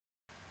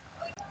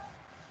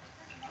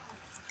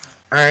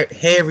All right,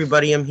 hey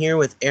everybody, I'm here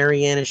with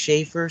Arianna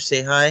Schaefer.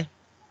 Say hi.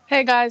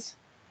 Hey guys.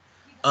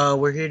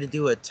 We're here to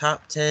do a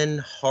top 10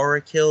 horror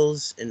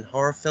kills in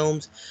horror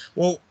films.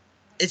 Well,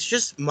 it's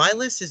just my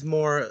list is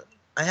more.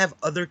 I have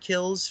other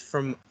kills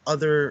from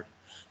other,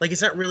 like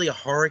it's not really a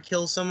horror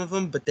kill. Some of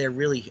them, but they're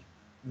really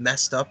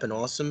messed up and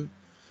awesome.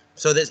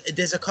 So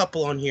there's a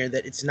couple on here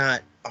that it's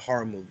not a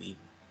horror movie,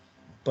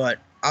 but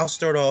I'll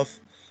start off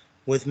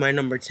with my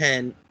number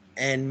 10,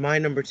 and my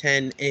number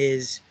 10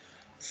 is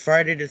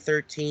Friday the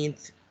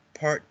 13th,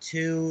 Part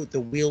 2, the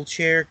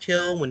wheelchair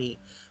kill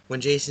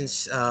when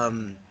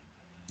Jason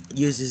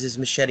uses his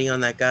machete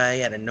on that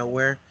guy out of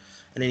nowhere,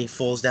 and then he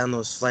falls down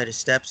those flight of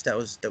steps. That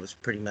was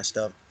pretty messed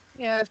up.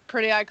 Yeah, it's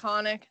pretty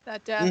iconic,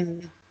 that death.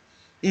 Mhm.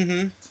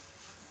 Mhm.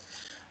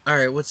 All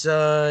right, what's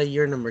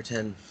your number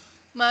 10?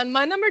 My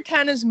number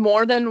 10 is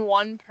more than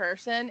one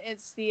person.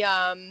 It's the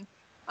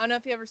I don't know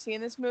if you ever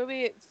seen this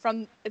movie.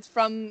 It's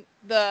from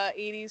the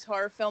 80s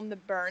horror film The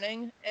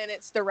Burning, and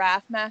it's the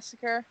Wrath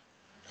Massacre.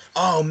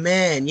 Oh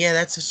man, yeah,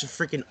 that's such a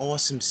freaking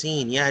awesome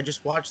scene. Yeah, I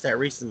just watched that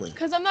recently.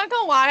 Cuz I'm not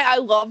going to lie, I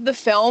love the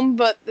film,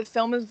 but the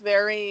film is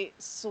very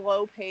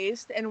slow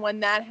paced, and when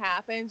that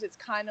happens, it's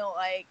kind of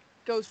like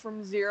goes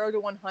from 0 to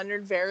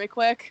 100 very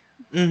quick.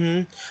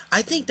 Mhm.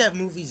 I think that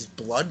movie's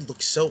blood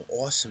looks so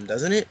awesome,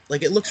 doesn't it?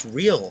 Like it looks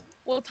real.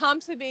 Well, Tom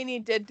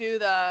Savini did do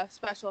the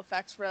special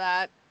effects for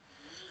that.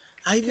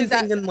 I even Cuz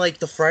think that in like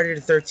the Friday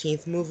the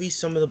 13th movie,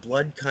 some of the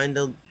blood kind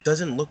of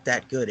doesn't look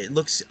that good.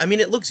 I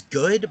mean, it looks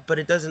good, but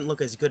it doesn't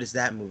look as good as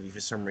that movie for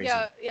some reason.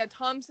 Yeah,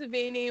 Tom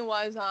Savini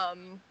was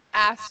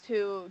asked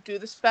to do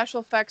the special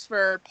effects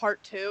for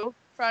part 2,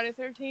 Friday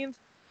 13th,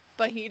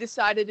 but he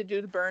decided to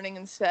do The Burning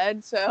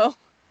instead. So,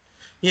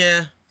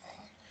 Yeah,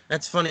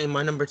 that's funny.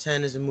 My number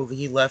 10 is a movie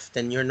he left,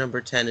 and your number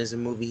 10 is a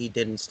movie he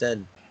did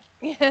instead.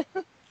 yeah.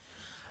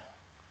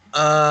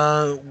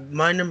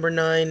 My number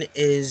 9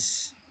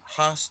 is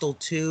Hostel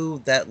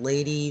 2, that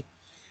lady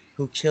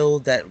who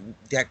killed that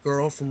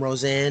girl from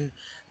Roseanne.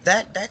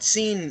 That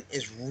scene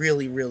is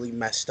really really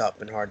messed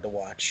up and hard to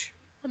watch.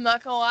 I'm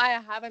not going to lie,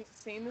 I haven't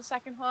seen the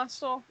second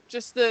Hostel.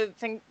 Just the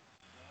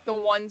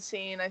one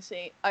scene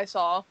I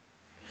saw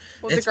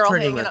with the It's girl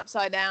pretty hanging much.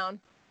 upside down.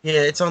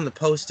 Yeah, it's on the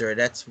poster.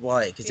 That's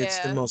why, because it's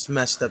the Yeah. most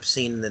messed up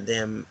scene in the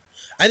damn.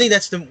 I think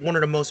that's the one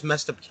of the most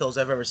messed up kills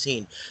I've ever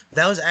seen.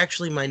 That was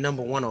actually my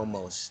number one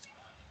almost.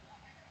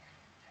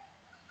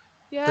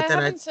 Yeah, But I then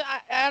I, haven't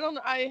I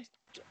don't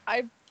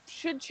I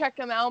should check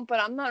them out, but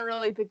I'm not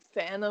really a big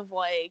fan of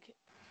like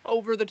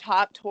over the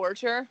top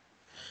torture.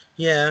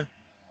 yeah,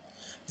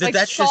 Like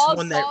that's just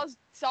one that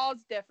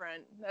Saw's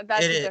different. it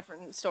That's a is.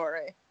 different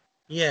story.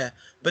 Yeah,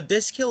 but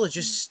this kill it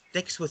just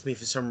sticks with me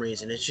for some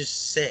reason. It's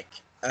just sick.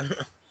 I don't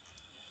know.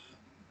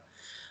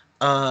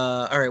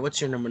 All right, what's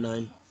your number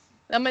 9?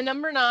 Now my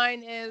number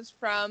 9 is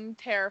from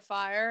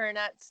Terrifier, and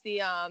that's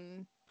the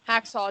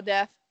hacksaw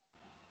death.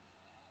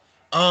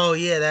 Oh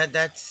yeah,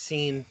 that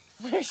scene.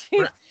 Where she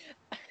When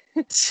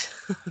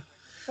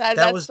that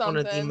that's was one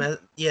of the something.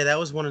 yeah, that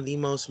was one of the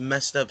most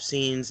messed up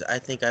scenes I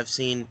think I've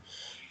seen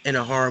in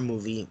a horror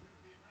movie.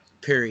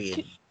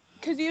 Period.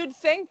 Because you'd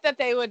think that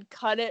they would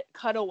cut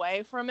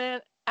away from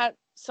it at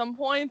some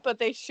point, but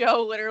they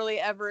show literally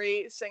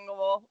every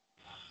single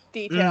Mm-hmm.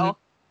 detail.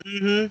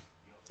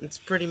 Mm-hmm. It's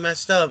pretty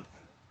messed up.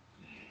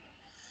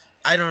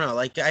 I don't know.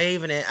 Like I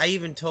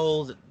even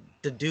told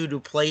the dude who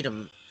played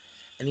him,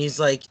 and he's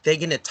like, they're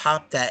gonna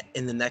top that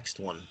in the next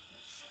one.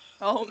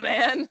 Oh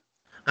man.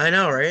 I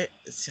know, right?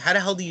 How the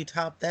hell do you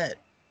top that?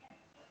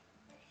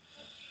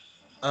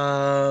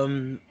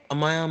 Am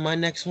I on my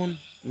next one?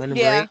 My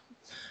number Yeah. 8.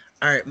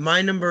 All right,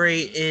 my number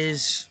 8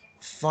 is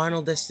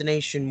Final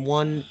Destination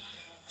 1.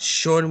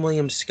 Sean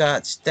William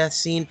Scott's death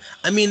scene.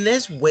 I mean,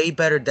 there's way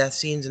better death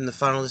scenes in the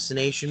Final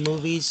Destination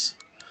movies.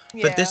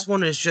 But Yeah. this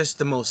one is just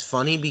the most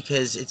funny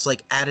because it's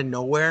like out of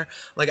nowhere.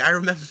 Like I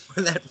remember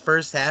when that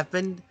first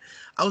happened,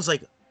 I was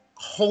like,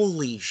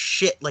 "Holy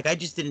shit!" Like I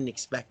just didn't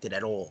expect it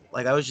at all.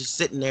 Like I was just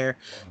sitting there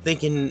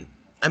thinking.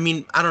 I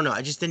mean, I don't know.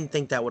 I just didn't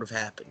think that would have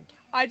happened.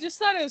 I just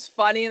thought it was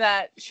funny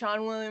that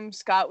Sean William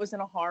Scott was in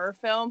a horror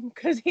film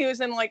because he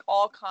was in like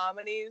all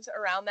comedies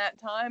around that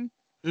time,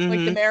 like the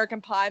Mm-hmm.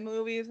 American Pie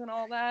movies and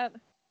all that.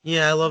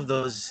 Yeah, I love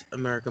those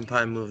American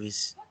Pie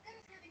movies.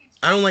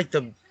 I don't like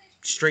the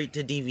straight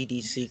to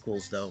DVD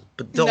sequels though.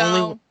 But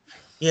No.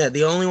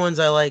 the only ones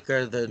I like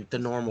are the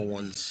normal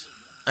ones.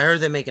 I heard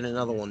they're making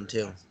another one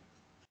too.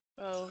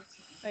 Oh.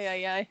 Yeah,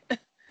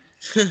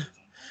 yeah.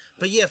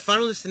 But yeah,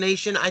 Final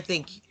Destination, I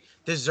think,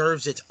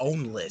 deserves its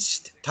own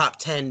list. Top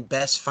 10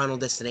 best Final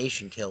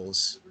Destination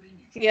kills.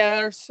 Yeah,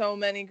 there's so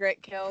many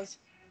great kills.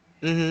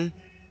 Mm-hmm.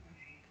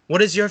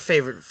 What is your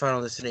favorite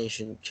Final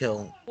Destination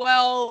kill?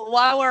 Well,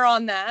 while we're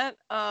on that,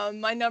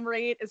 my number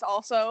 8 is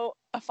also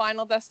a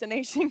Final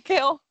Destination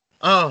kill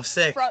Oh,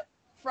 sick.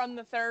 from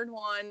the third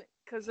one,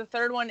 because the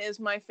third one is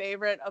my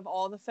favorite of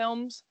all the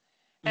films,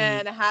 Mm-hmm.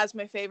 and it has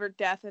my favorite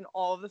death in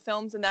all of the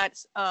films, and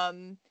that's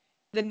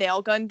the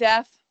nail gun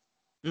death.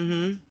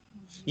 Mm-hmm.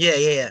 Yeah,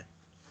 yeah, yeah.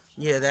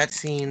 Yeah, that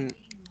scene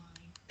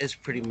is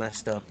pretty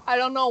messed up. I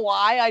don't know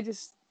why.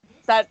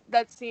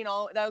 That scene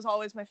that was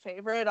always my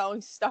favorite. It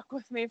always stuck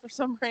with me for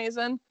some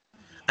reason.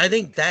 I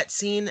think that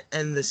scene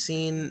and the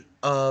scene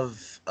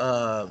of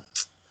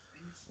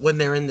when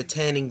they're in the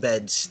tanning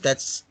beds,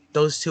 that's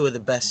those two are the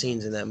best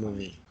scenes in that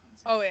movie.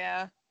 Oh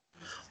yeah.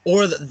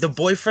 Or the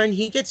boyfriend,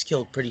 he gets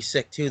killed pretty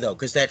sick too, though,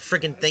 because that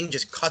freaking thing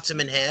just cuts him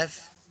in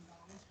half,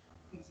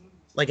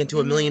 like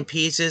into a million Mhm.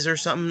 pieces or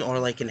something, or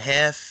like in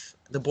half.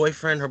 Her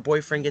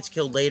boyfriend gets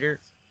killed later.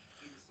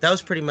 That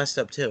was pretty messed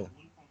up too.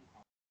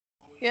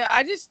 Yeah,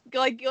 I just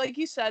like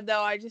you said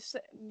though. I just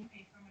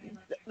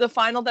the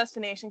Final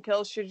Destination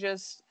kills should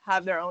just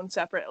have their own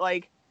separate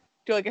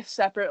do like a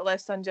separate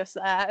list on just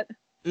that.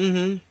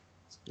 Mm-hmm.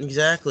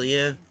 Exactly.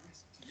 Yeah.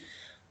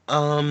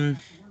 Um,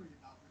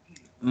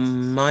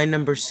 my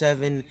number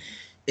 7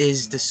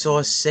 is the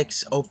Saw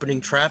 6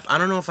 opening trap. I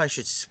don't know if I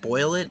should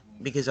spoil it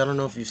because I don't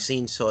know if you've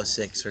seen Saw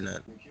 6 or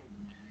not.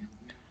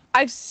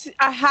 I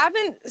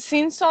haven't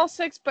seen Saw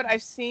 6, but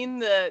I've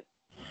seen a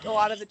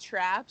lot of the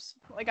traps.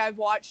 Like I've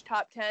watched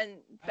top 10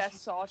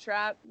 best Saw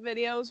trap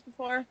videos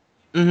before.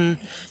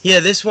 Mm-hmm. Yeah,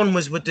 this one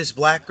was with this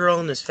black girl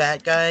and this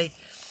fat guy,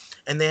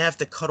 and they have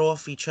to cut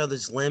off each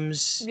other's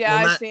limbs.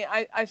 Yeah, Well,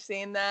 not I've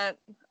seen that.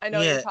 I know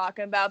what you're yeah.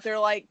 talking about. They're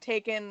like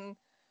taking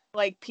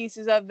like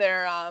pieces of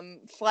their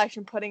flesh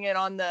and putting it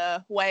on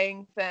the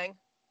weighing thing.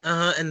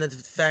 Uh-huh, and the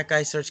fat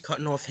guy starts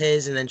cutting off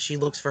his, and then she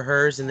looks for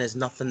hers, and there's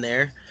nothing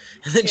there.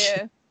 And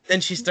Yeah. then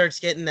she starts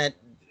getting that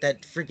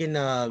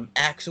freaking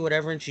axe or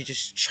whatever, and she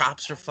just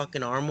chops her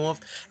fucking arm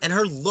off. And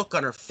her look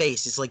on her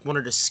face is like one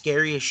of the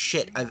scariest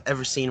shit I've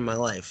ever seen in my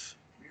life.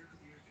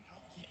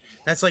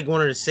 That's like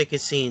one of the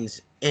sickest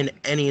scenes in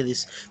any of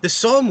these. The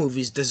Saw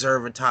movies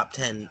deserve a top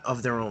 10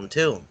 of their own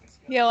too.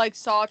 Yeah, like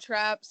Saw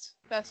traps,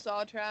 best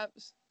Saw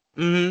traps.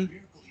 Mm-hmm.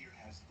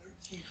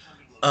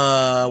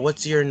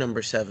 What's your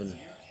number 7?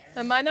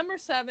 And my number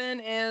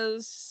 7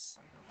 is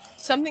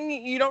something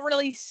you don't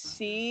really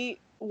see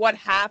what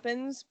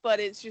happens, but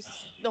it's just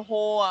the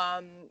whole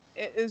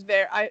it is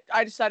very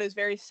I just thought it was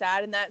very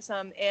sad, and that's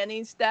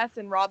Annie's death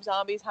in Rob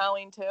Zombie's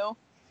Halloween 2.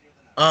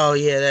 Oh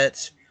yeah,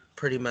 that's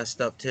pretty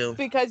messed up too.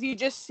 Because you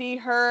just see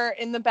her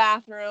in the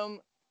bathroom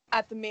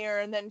at the mirror,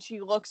 and then she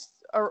looks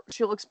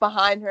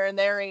behind her, and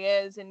there he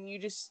is, and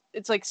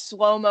it's like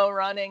slow-mo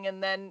running,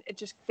 and then it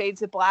just fades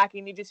to black,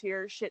 and you just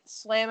hear shit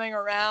slamming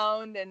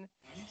around, and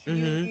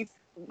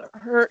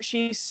Mm-hmm.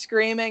 she's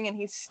screaming, and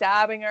he's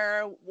stabbing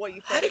her. What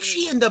you How think? did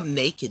she end up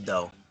naked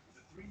though?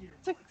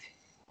 It's like,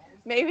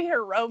 maybe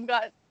her robe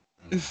got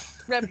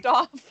ripped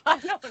off. I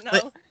don't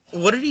Like, know.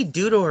 what did he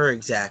do to her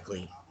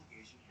exactly?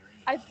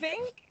 I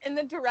think in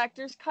the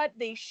director's cut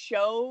they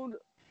showed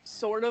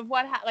sort of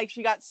like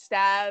she got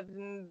stabbed,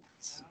 and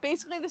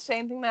basically the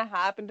same thing that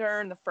happened to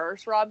her in the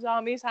first Rob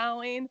Zombie's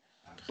Halloween,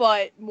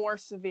 but more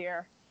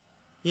severe.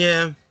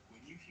 Yeah,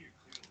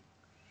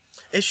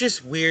 it's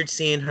just weird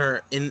seeing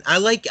her in. I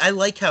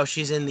like how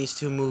she's in these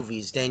two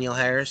movies, Danielle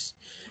Harris,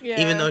 even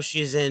Yeah. though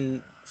she's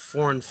in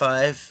 4 and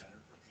 5.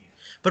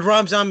 But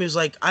Rob Zombie was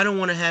like, I don't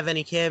want to have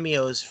any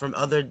cameos from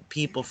other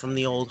people from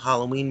the old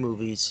Halloween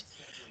movies,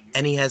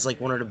 and he has like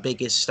one of the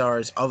biggest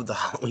stars of the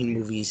Halloween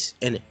movies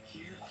in it.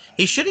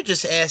 He should have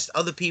just asked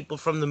other people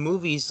from the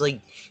movies, like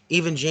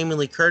even Jamie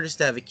Lee Curtis,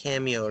 to have a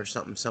cameo or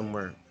something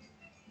somewhere.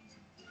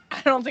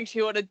 I don't think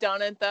she would have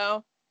done it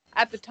though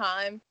at the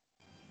time.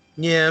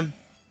 Yeah.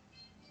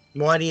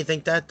 Why do you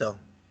think that though?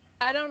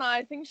 I don't know.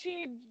 I think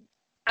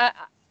I,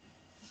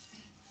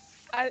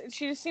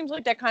 she just seems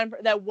like that kind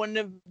of that wouldn't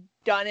have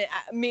done it.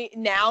 Me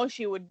now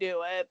she would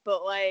do it,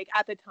 but like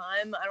at the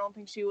time, I don't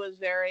think she was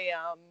very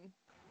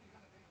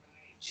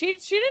she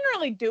didn't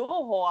really do a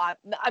whole lot.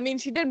 I mean,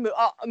 she did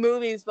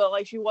movies, but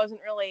like she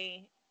wasn't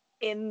really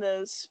in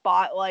the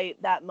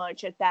spotlight that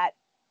much at that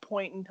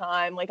point in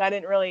time. Like I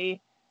didn't really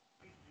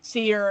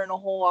see her in a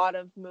whole lot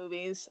of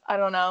movies. I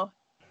don't know.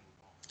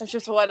 That's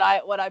just what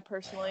I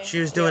personally She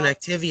was doing feel.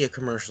 Activia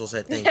commercials,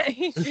 I think.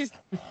 She's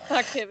She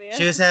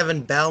Activia. was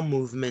having bowel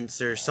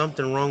movements or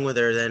something wrong with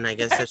her. Then I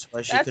guess that's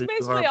why she That's couldn't do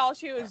basically her. all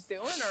she was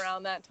doing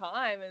around that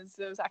time is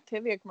those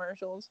Activia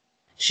commercials.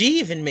 She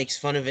even makes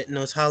fun of it in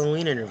those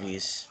Halloween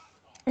interviews.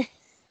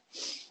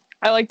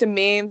 I like the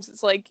memes.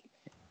 It's like,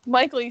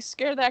 Michael, you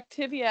scared the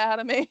Activia out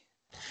of me.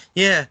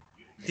 Yeah,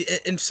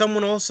 and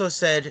someone also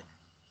said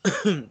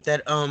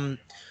that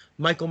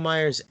Michael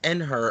Myers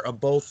and her are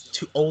both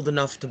too old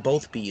enough to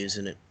both be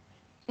using it.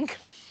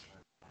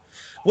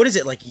 What is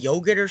it, like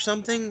yogurt or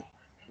something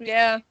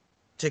Yeah.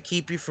 to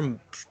keep you from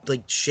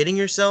like shitting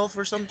yourself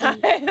or something?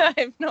 I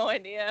have no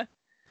idea.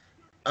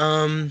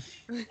 Um.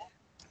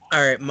 All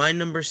right, my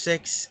number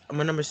 6.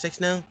 Am I number 6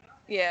 now?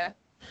 Yeah.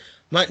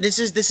 This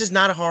is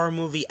not a horror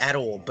movie at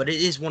all, but it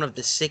is one of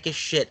the sickest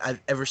shit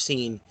I've ever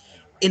seen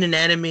in an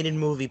animated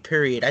movie.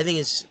 Period. I think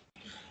it's.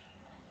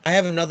 I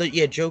have another.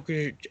 Yeah,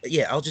 Joker.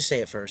 Yeah, I'll just say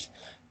it first.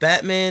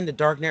 Batman: The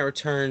Dark Knight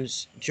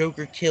Returns.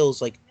 Joker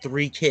kills like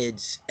 3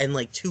 kids and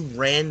like 2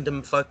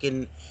 random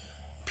fucking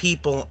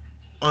people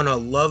on a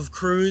love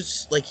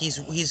cruise. Like he's.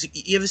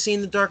 You ever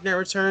seen The Dark Knight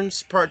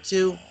Returns Part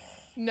 2?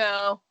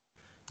 No.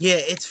 Yeah,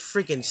 it's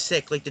freaking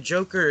sick. Like the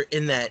Joker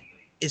in that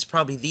is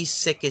probably the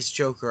sickest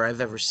Joker I've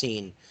ever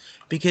seen,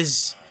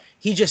 because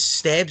he just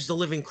stabs the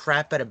living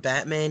crap out of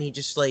Batman. He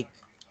just like,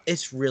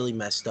 it's really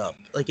messed up.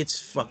 Like, it's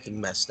fucking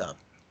messed up.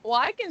 Well,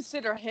 I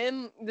consider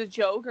him the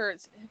Joker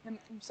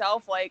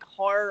himself like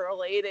horror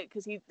related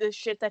because the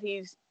shit that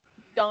he's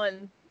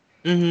done.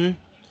 Mm-hmm.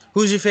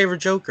 Who's your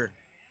favorite Joker?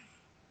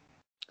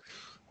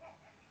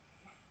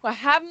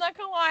 I'm not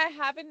gonna lie, I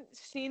haven't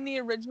seen the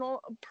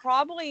original.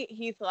 Probably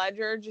Heath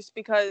Ledger, just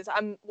because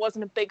I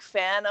wasn't a big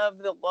fan of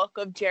the look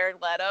of Jared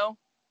Leto.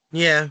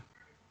 Yeah.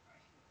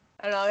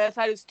 I don't know. I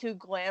thought it was too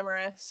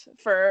glamorous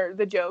for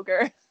the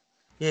Joker,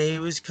 Yeah, he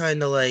was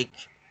kind of like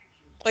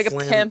like a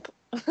flam. pimp,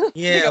 like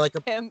Yeah, a like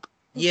a. pimp.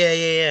 Yeah,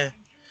 yeah, yeah,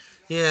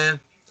 yeah.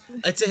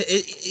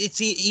 It's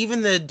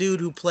even the dude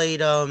who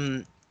played Art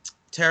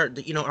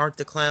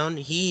the Clown.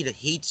 He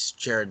hates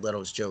Jared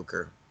Leto's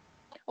Joker.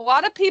 A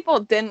lot of people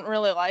didn't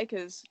really like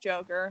his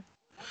Joker.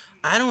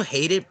 I don't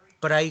hate it,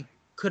 but I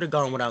could have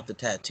gone without the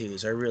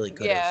tattoos. I really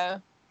could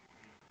have.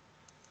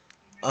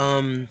 Yeah.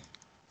 Um,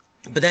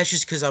 but that's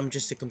just because I'm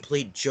just a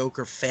complete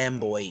Joker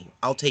fanboy.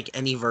 I'll take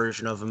any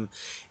version of him.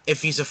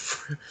 If he's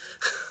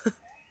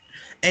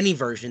any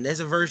version. There's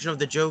a version of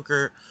the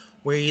Joker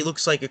where he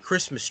looks like a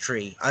Christmas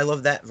tree. I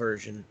love that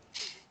version.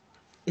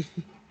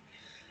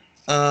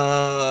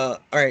 All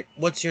right.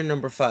 What's your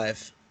number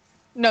 5?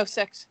 No,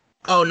 6.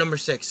 Oh, number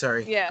 6.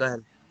 Sorry. Yeah. Go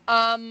ahead.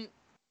 I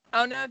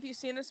don't know if you've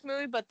seen this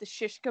movie, but the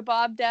shish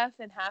kebab death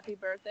in Happy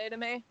Birthday to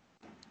Me.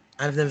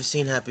 I've never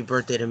seen Happy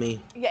Birthday to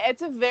Me. Yeah,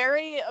 it's a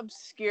very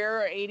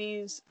obscure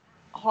 80s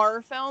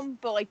horror film,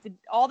 but like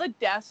all the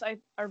deaths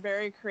are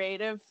very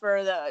creative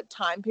for the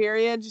time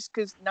period, just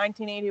because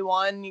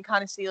 1981, you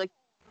kind of see like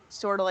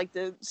sort of like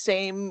the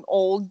same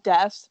old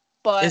deaths.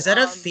 But Is that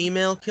a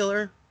female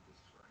killer?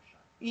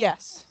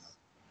 yes.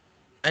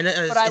 I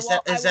know. But I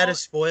Is that a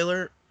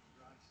spoiler?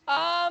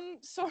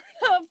 Sort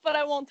of, but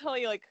I won't tell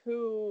you like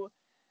who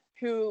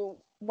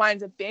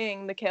winds up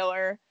being the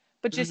killer,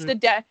 but just the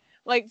death.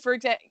 Like, for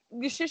example,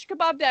 the shish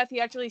kebab death,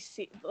 you actually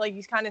see, like,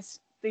 he's kind of,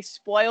 they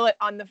spoil it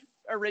on the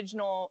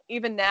original,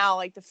 even now,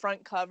 like, the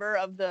front cover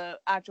of the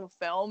actual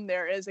film,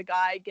 there is a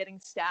guy getting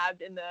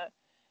stabbed in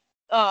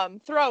the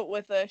throat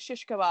with a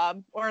shish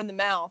kebab, or in the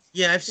mouth.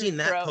 Yeah, I've seen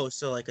that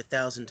poster like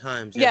 1,000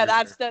 times. Yeah,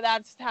 everywhere.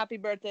 that's Happy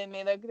Birthday to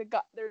Me.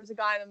 There's a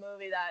guy in the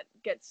movie that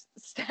gets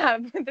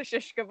stabbed with a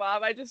shish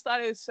kebab. I just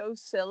thought it was so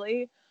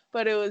silly,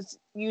 but it was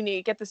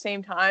unique at the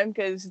same time,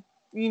 because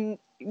you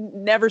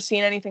never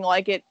seen anything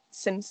like it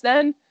since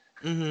then.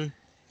 Mm-hmm.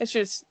 It's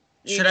just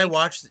Should I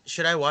watch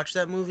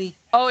that movie?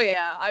 Oh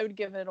yeah, I would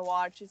give it a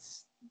watch.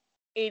 It's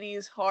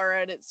 80s horror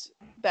at its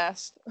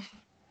best,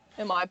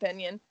 in my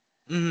opinion.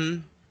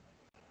 Mm-hmm.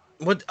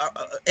 What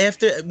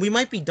after we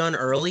might be done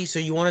early, so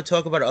you want to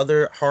talk about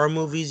other horror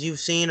movies you've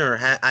seen or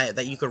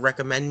that you could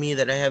recommend me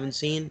that I haven't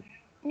seen?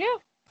 Yeah.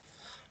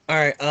 All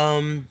right.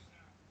 Am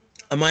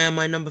I on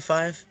my number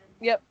 5?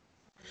 Yep.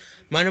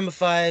 My number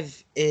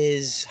 5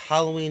 is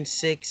Halloween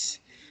 6.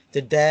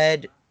 The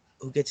dad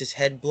who gets his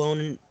head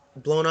blown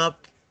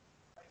up.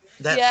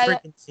 That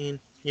freaking scene.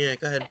 Yeah,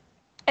 go ahead.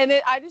 And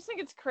I just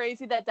think it's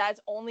crazy that that's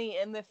only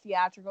in the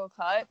theatrical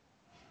cut.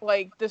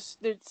 Like, the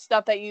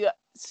stuff that you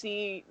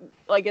see,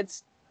 like,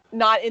 it's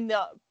not in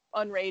the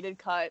unrated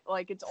cut.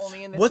 Like, it's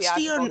only in the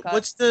theatrical cut.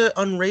 What's the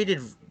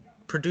unrated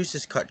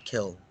producer's cut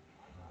kill?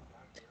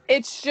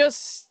 It's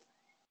just,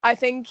 I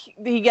think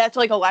he gets,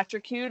 like,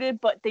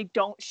 electrocuted, but they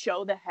don't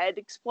show the head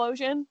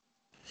explosion.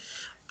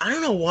 I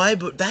don't know why,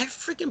 but that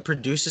freaking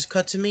producer's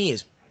cut to me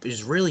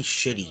is really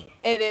shitty.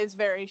 It is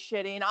very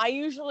shitty, and I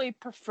usually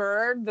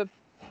prefer the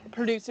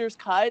producer's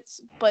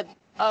cuts, but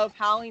of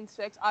Halloween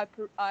 6, I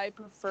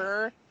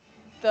prefer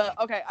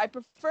I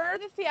prefer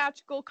the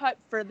theatrical cut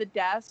for the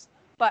deaths,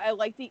 but I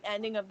like the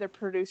ending of the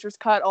producer's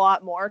cut a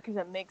lot more because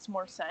it makes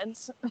more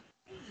sense.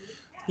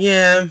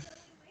 Yeah,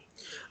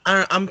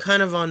 I'm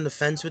kind of on the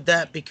fence with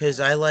that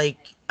because I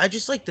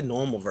just like the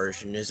normal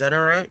version. Is that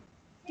all right?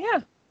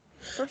 Yeah.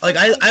 Like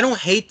I don't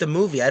hate the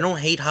movie. I don't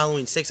hate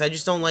Halloween 6. I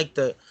just don't like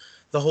the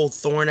whole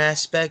Thorn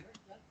aspect.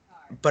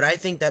 But I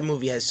think that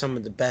movie has some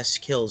of the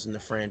best kills in the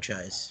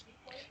franchise.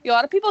 Yeah, a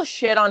lot of people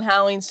shit on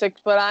Halloween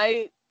 6, but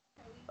I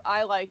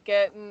like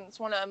it, and it's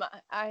one of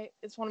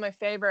my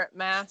favorite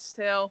masks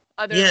too.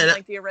 Other than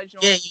like the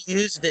original. Yeah, you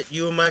used it.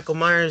 You and Michael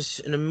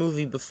Myers in a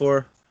movie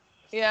before.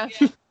 Yeah.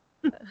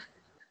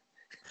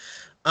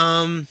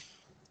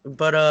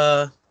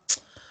 But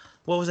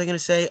what was I gonna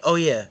say? Oh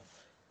yeah,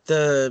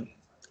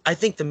 I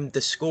think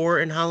the score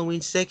in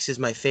Halloween 6 is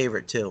my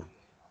favorite too.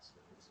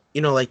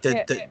 You know, like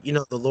the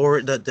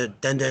lore, the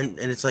dun dun,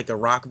 and it's like a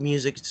rock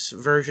music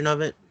version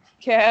of it.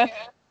 Yeah.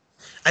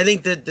 I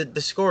think that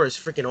the score is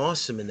freaking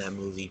awesome in that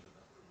movie.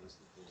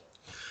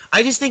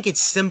 I just think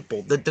it's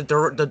simple.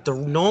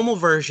 The normal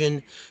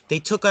version, they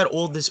took out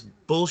all this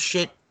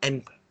bullshit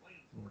and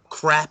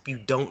crap you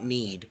don't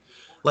need.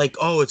 Like,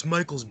 oh, it's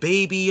Michael's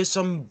baby or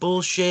some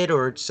bullshit,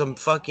 or it's some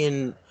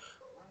fucking,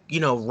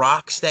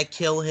 rocks that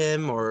kill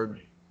him, or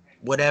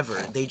whatever.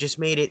 They just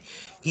made it.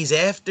 He's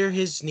after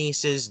his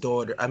niece's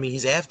daughter. I mean,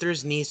 he's after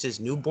his niece's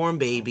newborn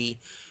baby.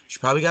 She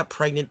probably got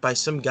pregnant by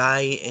some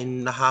guy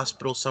in the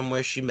hospital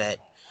somewhere she met,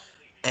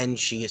 and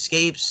she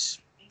escapes,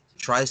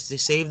 tries to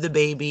save the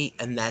baby,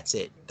 and that's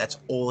it. That's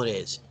all it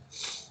is.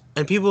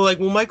 And people are like,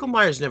 well, Michael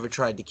Myers never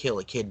tried to kill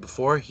a kid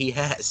before. He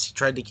has. He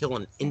tried to kill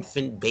an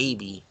infant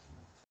baby.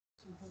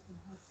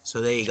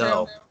 So there you True.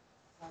 go.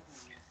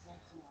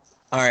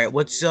 All right,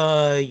 what's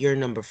your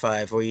number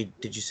five? Or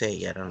did you say it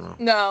yet? I don't know.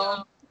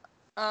 No.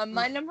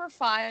 My number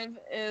 5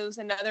 is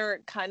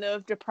another kind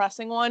of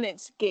depressing one.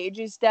 It's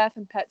Gage's death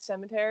in Pet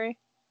Cemetery.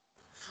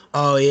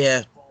 Oh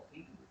yeah,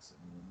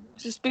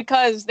 Just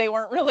because they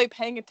weren't really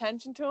paying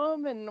attention to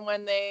him, and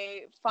when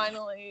they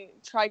finally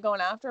tried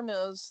going after him, it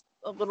was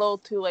a little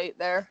too late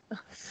there.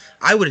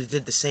 I would have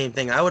did the same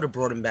thing. I would have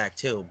brought him back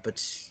too,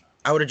 but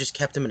I would have just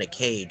kept him in a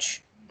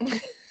cage.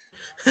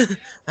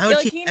 I Yeah,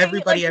 would keep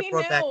everybody I he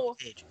brought back in knew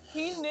a cage.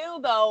 he knew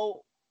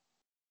though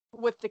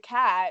with the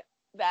cat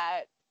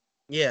that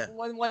Yeah,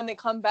 when they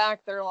come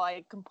back they're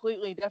like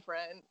completely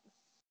different.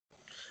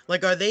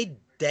 like are they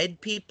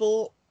dead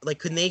people? Like,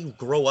 can they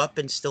grow up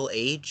and still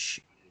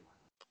age?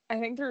 I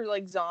think they're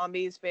like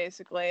zombies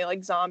basically,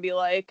 like zombie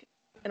like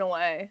in a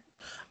way.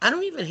 I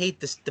don't even hate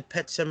the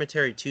Pet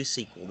Cemetery 2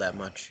 sequel that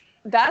much.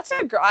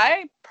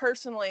 I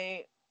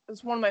personally,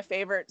 it's one of my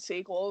favorite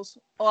sequels.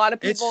 A lot of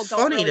It's people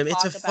don't funny really to me.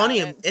 It's a talk about funny.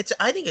 it.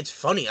 I think it's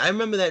funny. I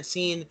remember that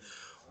scene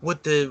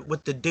with the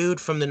dude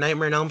from the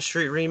Nightmare on Elm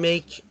Street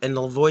remake and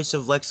the voice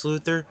of Lex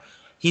Luthor.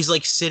 He's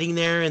like sitting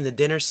there in the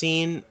dinner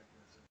scene,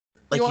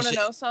 like You want he's to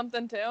just, know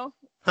something too?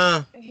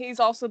 huh? He's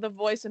also the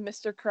voice of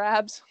Mr.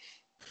 Krabs.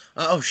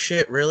 Oh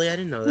shit! Really? I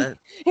didn't know that.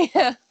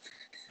 Yeah.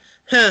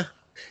 Huh?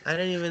 I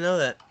didn't even know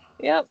that.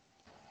 Yep.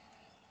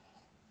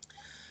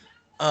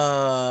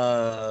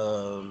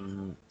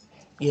 Um.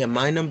 Yeah,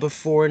 my number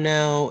four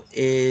now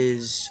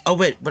is. Oh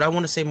wait, but I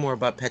want to say more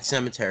about Pet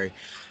Cemetery.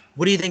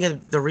 What do you think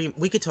of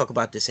We could talk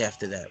about this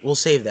after that. We'll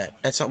save that.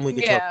 That's something we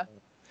could talk. Yeah.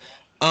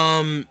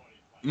 Um,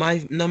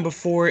 my number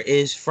four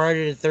is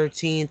Friday the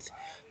 13th,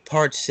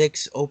 Part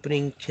 6,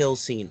 opening kill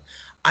scene.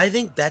 I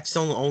think that's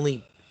the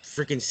only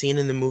freaking scene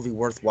in the movie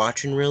worth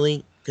watching,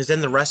 really. Because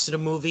then the rest of the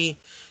movie,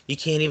 you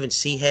can't even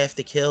see half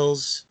the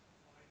kills.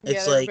 Yeah,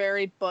 It's they're like,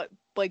 very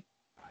like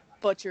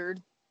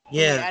butchered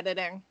in the yeah,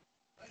 editing.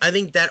 I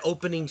think that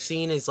opening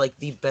scene is like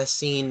the best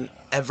scene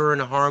ever in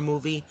a horror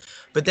movie.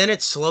 But then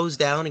it slows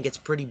down and gets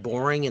pretty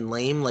boring and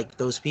lame, like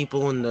those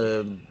people in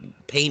the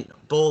paint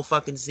bowl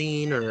fucking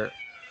scene, or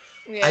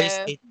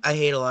Yeah. I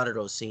hate a lot of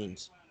those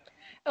scenes.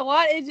 A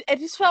lot it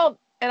just felt,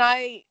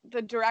 and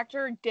the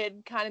director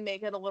did kind of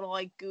make it a little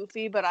like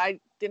goofy, but I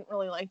didn't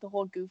really like the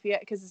whole goofy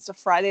because it's a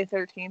Friday the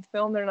 13th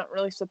film. They're not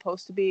really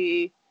supposed to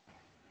be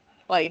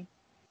like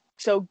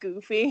so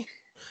goofy.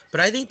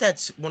 But I think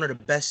that's one of the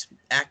best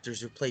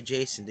actors who played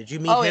Jason. Did you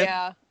meet Oh him?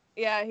 yeah.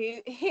 Yeah,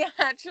 he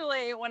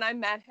actually, when I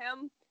met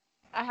him,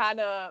 I had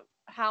a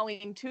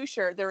Halloween 2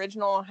 shirt, the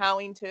original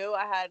Halloween 2.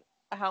 I had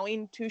a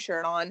Halloween 2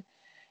 shirt on,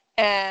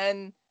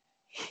 and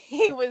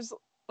he was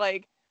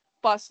like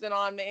busting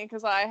on me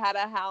because I had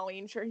a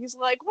Halloween shirt. He's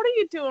like, "What are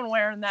you doing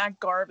wearing that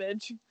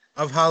garbage?"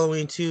 Of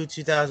Halloween 2,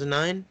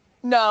 2009?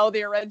 No,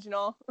 the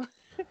original.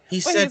 He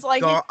But said, he's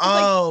like,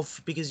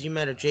 because you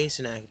met a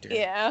Jason actor.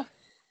 yeah.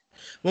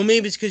 Well,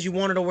 maybe it's because you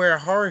wanted to wear a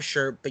horror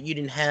shirt, but you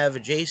didn't have a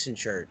Jason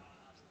shirt.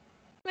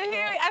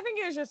 I think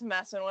he was just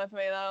messing with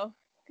me though.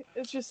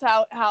 It's just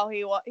how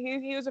he was.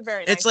 He was a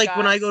very It's nice like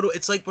when guy. I go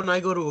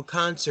to a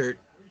concert,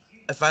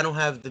 if I don't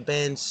have the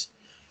band's,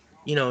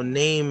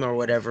 name or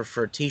whatever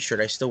for a t-shirt,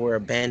 I still wear a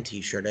band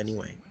t-shirt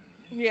anyway.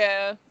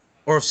 Yeah.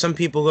 Or if some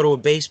people go to a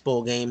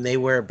baseball game, they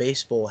wear a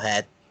baseball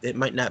hat. It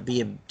might not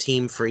be a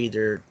team for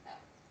either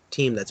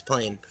team that's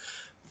playing.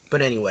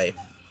 But anyway,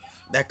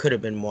 that could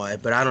have been why.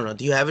 But I don't know.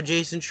 Do you have a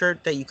Jason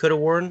shirt that you could have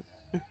worn?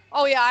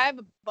 Oh yeah, I have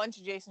a bunch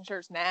of Jason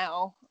shirts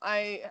now.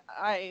 I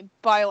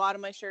buy a lot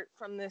of my shirt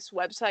from this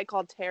website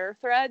called Terror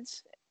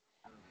Threads,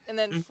 and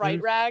then Hmm.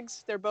 Fright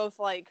Rags. They're both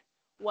like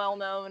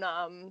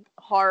well-known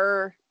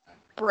horror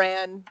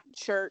brand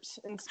shirts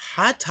and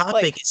Hot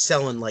like. Topic is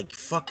selling like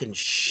fucking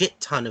shit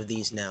ton of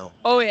these now.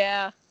 Oh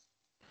yeah.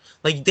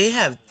 Like they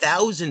have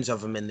thousands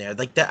of them in there.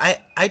 Like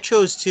that, I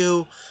chose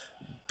two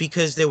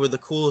because they were the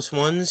coolest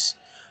ones.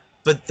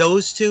 But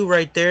those two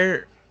right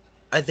there,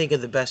 I think are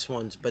the best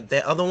ones. But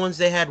the other ones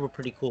they had were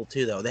pretty cool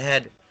too, though.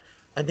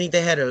 I think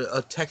they had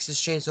a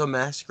Texas Chainsaw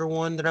Massacre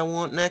one that I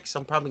want next.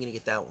 I'm probably gonna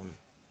get that one.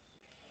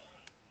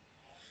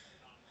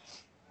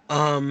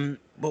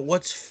 But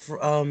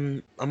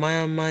am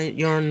I on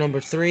you're on number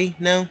three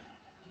now?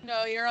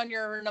 No, you're on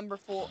your number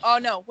 4. Oh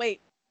no,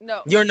 wait.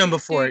 No, You're you number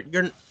four. do.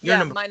 You're Yeah,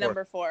 number my four.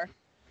 number 4.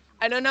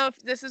 I don't know if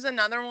this is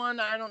another one.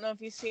 I don't know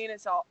if you've seen.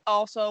 It's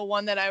also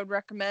one that I would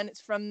recommend.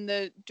 It's from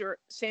the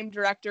same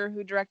director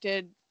who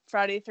directed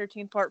Friday the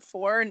 13th Part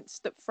 4, and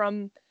it's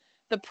from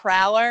The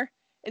Prowler.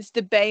 It's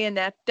the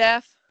bayonet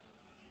death.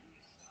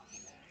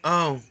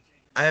 Oh,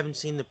 I haven't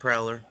seen the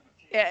Prowler.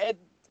 Yeah,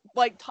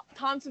 like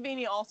Tom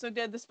Savini also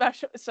did the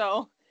special,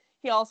 so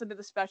he also did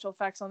the special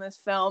effects on this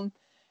film,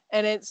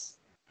 and it's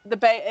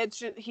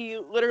he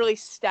literally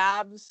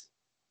stabs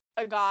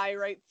a guy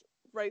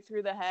right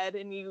through the head,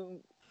 and you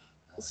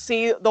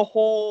see the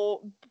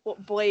whole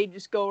blade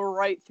just go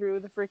right through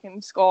the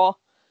freaking skull.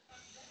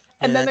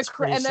 Yeah, that's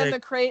pretty sick.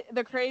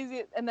 The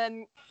crazy, and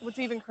then what's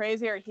even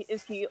crazier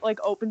is he like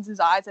opens his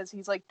eyes as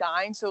he's like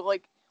dying. So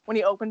like when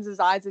he opens his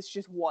eyes, it's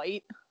just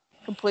white,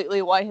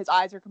 completely white. His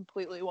eyes are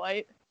completely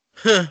white.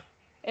 Huh.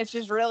 It's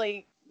just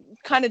really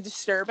kind of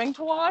disturbing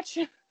to watch.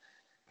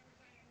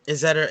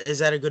 Is that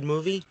a good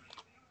movie?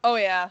 Oh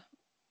yeah,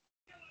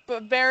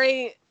 but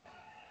very.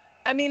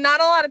 I mean, not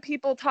a lot of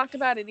people talked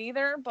about it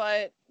either,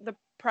 but The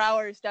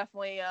Prowler is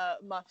definitely a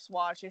must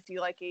watch if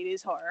you like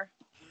 80s horror.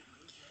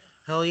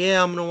 Hell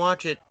yeah, I'm gonna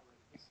watch it.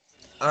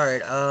 All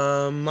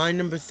right. My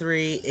number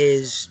three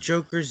is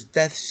Joker's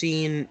death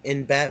scene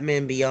in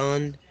Batman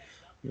Beyond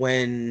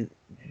when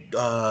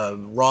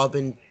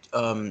Robin.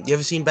 You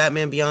ever seen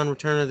Batman Beyond: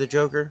 Return of the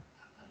Joker?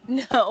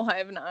 No, I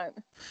have not.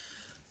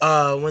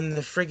 When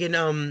the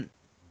friggin'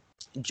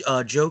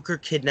 Joker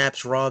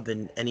kidnaps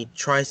Robin and he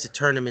tries to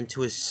turn him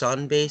into his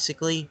son,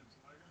 basically,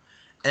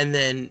 and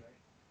then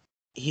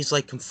he's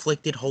like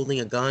conflicted, holding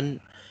a gun,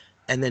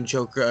 and then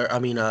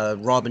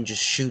Robin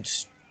just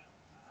shoots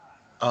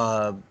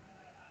uh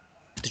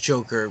the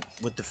Joker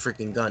with the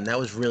freaking gun. That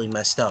was really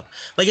messed up.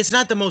 Like, it's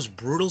not the most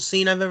brutal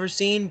scene I've ever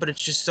seen, but it's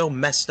just so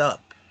messed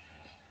up.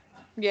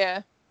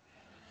 Yeah.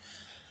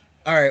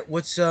 All right,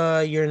 what's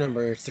your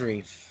number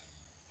three?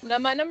 Now,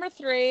 my number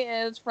three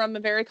is from a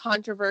very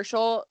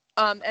controversial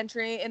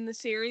entry in the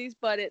series,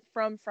 but it's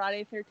from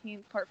Friday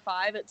 13th, Part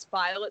 5. It's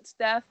Violet's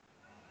death.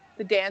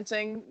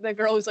 The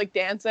girl who's like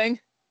dancing.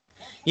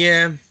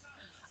 Yeah,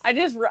 I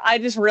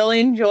just really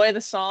enjoy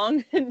the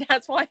song, and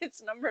that's why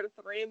it's number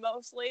three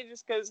mostly,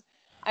 just because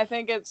I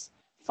think it's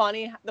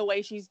funny the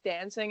way she's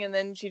dancing, and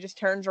then she just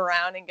turns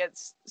around and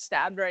gets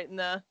stabbed right in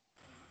the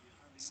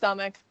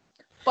stomach.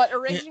 But yeah.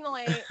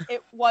 originally,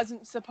 it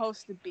wasn't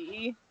supposed to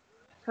be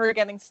her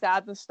getting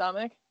stabbed in the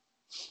stomach.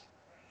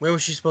 Where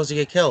was she supposed to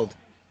get killed?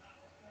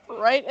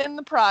 Right in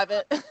the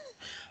private.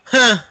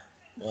 Huh.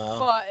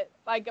 Wow.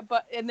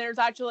 And there's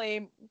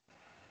actually,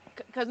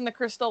 because in the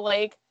Crystal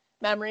Lake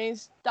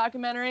Memories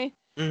documentary,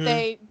 Mm-hmm.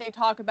 they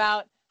talk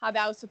about how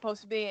that was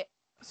supposed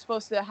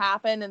to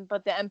happen, and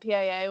but the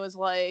MPAA was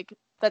like,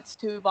 that's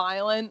too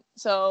violent,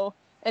 so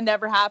it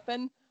never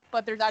happened.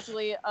 But there's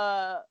actually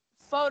a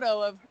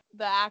photo of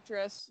the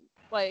actress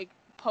like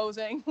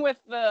posing with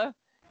the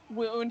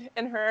wound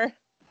in her.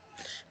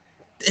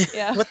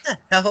 Yeah. What the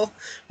hell?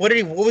 What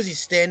was he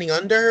standing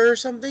under her or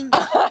something?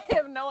 I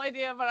have no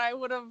idea, but that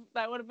would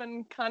have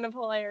been kind of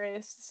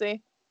hilarious to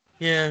see.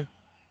 Yeah.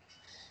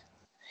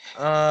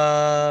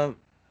 Uh,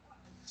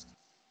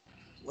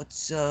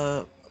 what's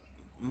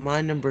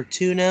my number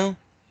two now?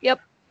 Yep.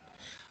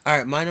 All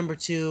right, my number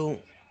two.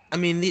 I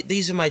mean,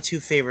 these are my two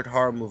favorite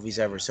horror movies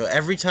ever. So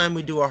every time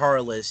we do a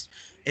horror list,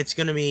 it's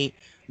gonna be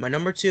my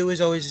number two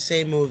is always the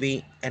same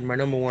movie, and my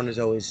number one is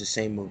always the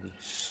same movie.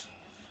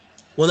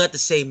 Well, not the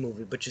same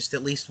movie, but just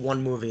at least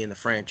one movie in the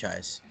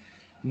franchise.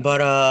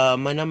 But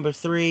my number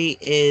three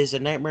is A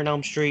Nightmare on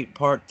Elm Street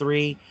Part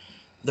Three,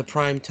 the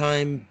prime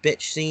time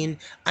bitch scene.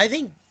 I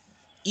think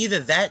either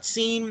that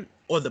scene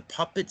or the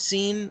puppet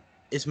scene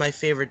is my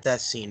favorite death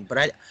scene.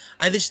 But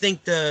I just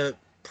think the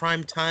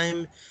prime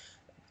time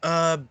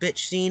bitch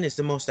scene is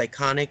the most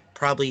iconic,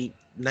 probably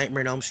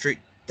Nightmare on Elm Street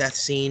death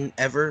scene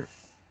ever.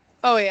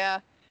 Oh yeah,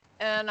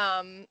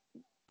 and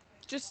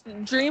just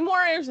Dream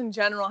Warriors in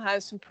general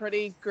has some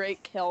pretty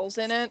great kills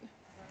in it.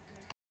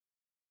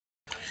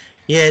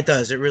 Yeah, it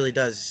does. It really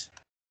does.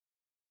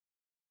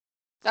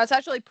 That's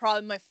actually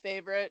probably my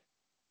favorite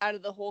out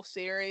of the whole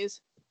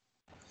series.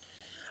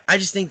 I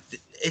just think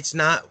it's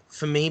not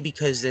for me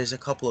because there's a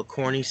couple of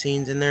corny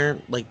scenes in there,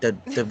 like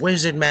the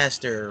Wizard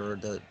Master or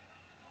the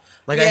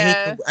like.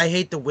 Yeah. I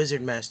hate the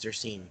Wizard Master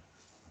scene.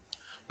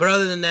 But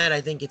other than that, I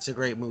think it's a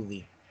great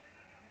movie.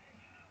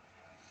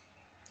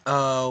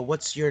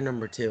 What's your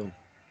number two?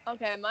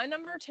 Okay, my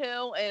number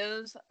two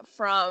is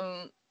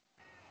from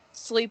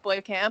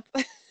Sleepaway Camp.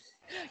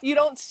 You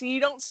don't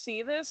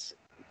see this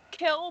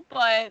kill,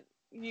 but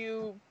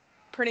you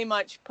pretty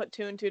much put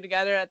two and two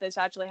together that this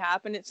actually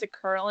happened. It's the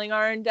curling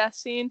iron death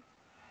scene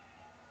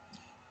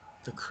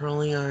The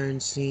curling iron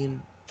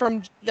scene.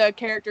 from the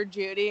character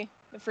Judy,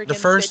 the The freaking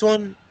first bitch.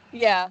 one.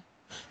 Yeah,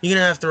 You're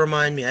gonna have to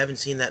remind me. I haven't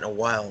seen that in a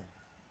while.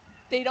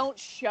 they don't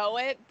show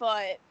it,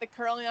 but the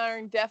curling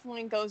iron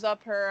definitely goes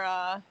up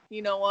her.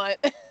 You know what?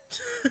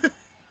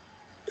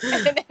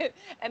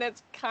 And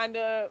it's kind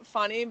of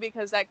funny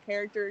because that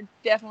character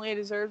definitely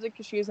deserves it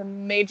because she's a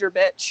major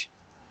bitch.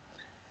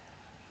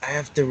 I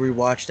have to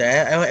rewatch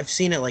that. I've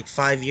seen it like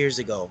 5 years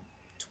ago,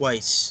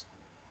 twice.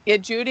 Yeah,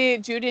 Judy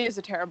is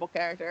a terrible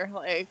character.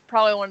 Like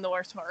probably one of the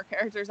worst horror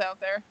characters out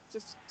there.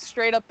 Just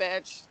straight up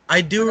bitch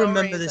I for do no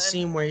remember the reason.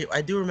 scene where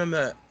I do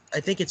remember. I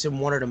think it's in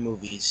one of the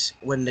movies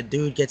when the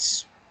dude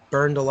gets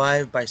burned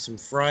alive by some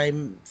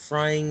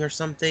frying or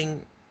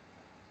something.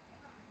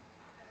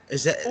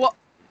 Is that Well,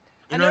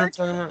 you I know what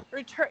know I'm talking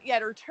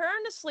about?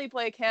 Return to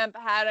Sleepaway Camp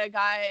had a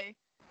guy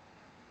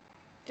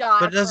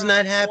But died doesn't from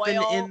that happen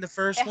oil. in the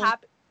first It one?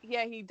 happened.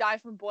 Yeah, he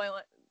died from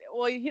boiling.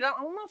 Well, he don't.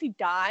 I don't know if he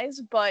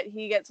dies, but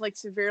he gets like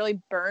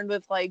severely burned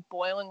with like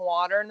boiling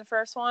water in the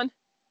first one.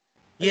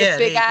 Like a Yeah,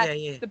 big ass,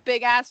 yeah. the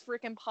big ass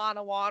freaking pot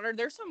of water.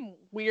 There's some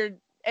weird,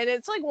 and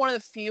it's like one of the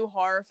few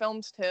horror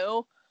films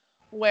too,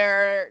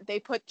 where they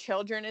put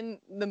children in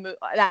the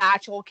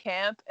actual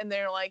camp, and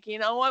they're like, you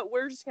know what,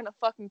 we're just gonna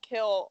fucking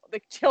kill the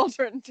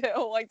children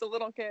too, like the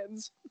little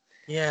kids,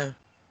 Yeah.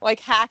 like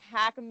hack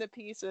them to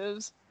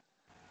pieces.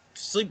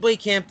 Sleepaway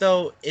Camp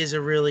though is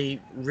a really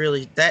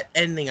that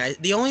ending.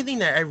 The only thing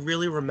that I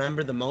really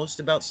remember the most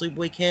about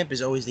Sleepaway Camp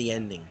is always the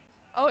ending.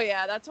 Oh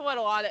yeah, that's what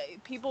a lot of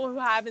people who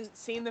haven't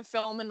seen the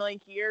film in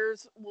like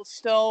years will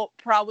still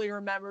probably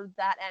remember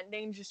that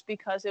ending just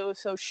because it was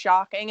so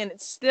shocking, and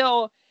it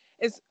still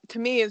is to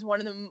me is one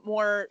of the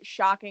more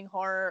shocking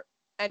horror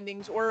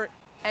endings or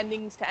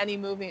endings to any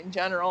movie in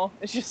general.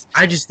 It's just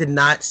I just did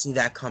not see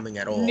that coming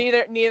at all.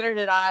 neither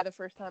did I the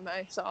first time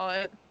I saw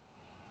it.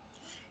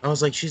 I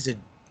was like, she's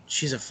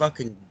a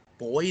fucking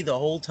boy the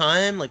whole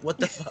time. Like, what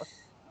the fuck?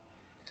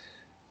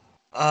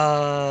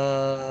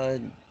 Uh,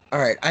 all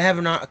right. I have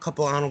a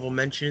couple honorable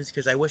mentions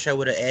because I wish I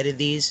would have added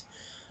these,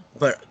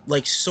 but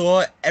like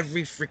Saw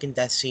every freaking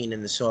death scene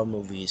in the Saw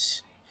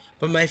movies.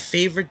 But my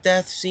favorite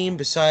death scene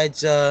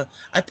besides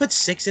I put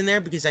 6 in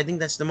there because I think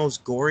that's the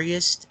most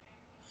goriest.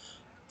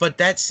 But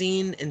that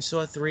scene in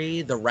Saw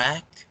 3, the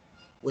rack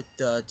with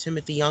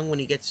Timothy Young when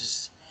he gets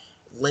his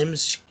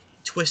limbs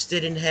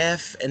twisted in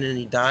half and then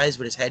he dies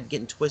with his head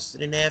getting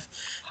twisted in half.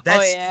 Oh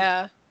That's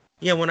yeah.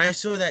 Yeah, when I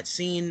saw that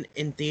scene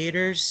in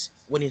theaters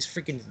when his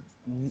freaking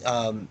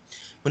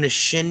when his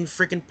shin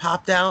freaking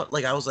popped out,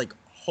 like I was like,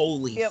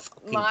 holy Yep,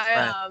 fucking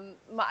crap.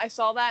 I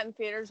saw that in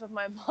theaters with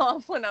my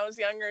mom when I was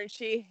younger, and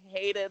she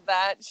hated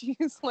that.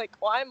 She's like,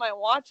 "Why am I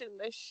watching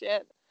this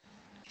shit?"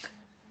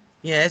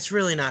 Yeah, it's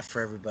really not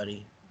for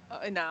everybody.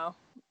 No.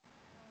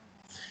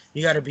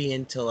 You got to be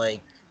into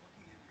like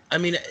I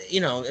mean,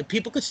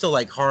 people could still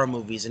like horror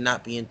movies and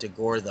not be into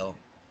gore though.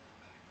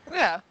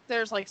 Yeah,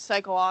 there's like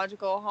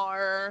psychological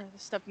horror,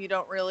 stuff you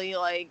don't really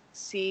like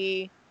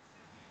see.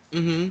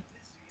 Mhm.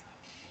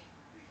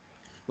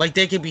 Like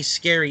there could be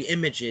scary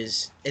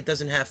images. It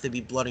doesn't have to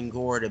be blood and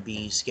gore to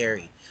be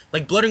scary.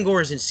 Like blood and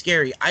gore isn't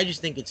scary. I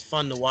just think it's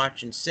fun to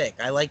watch and sick.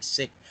 I like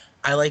sick.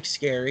 I like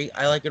scary.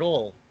 I like it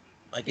all.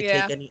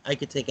 Yeah. I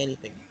could take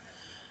anything.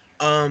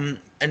 And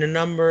a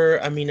number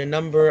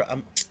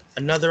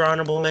another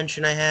honorable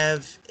mention I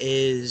have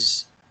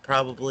is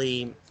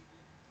probably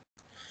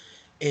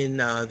in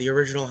the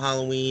original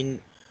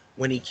Halloween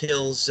when he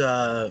kills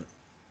um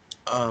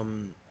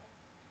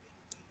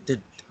the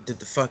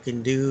the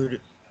fucking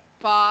dude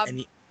Bob.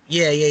 and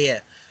yeah.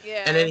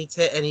 And then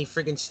Yeah. and he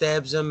freaking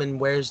stabs him and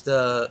wears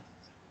the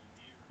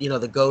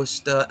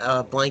ghost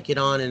blanket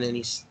on, and then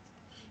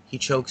he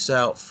chokes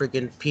out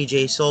freaking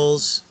PJ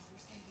Souls.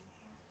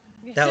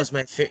 That was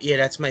yeah,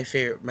 that's my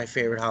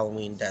favorite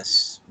Halloween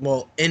deaths.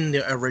 Well, in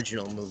the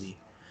original movie.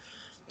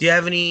 Do you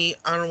have any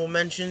honorable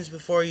mentions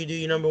before you do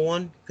your number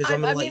one? Because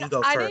I'm gonna I let mean, you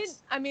go I didn't.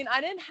 first. I mean,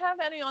 I didn't have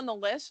any on the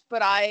list,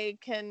 but I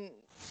can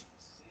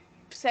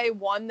say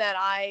one that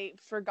I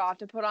forgot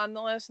to put on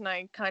the list, and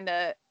I kind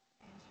of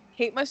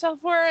hate myself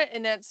for it.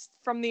 And it's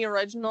from the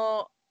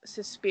original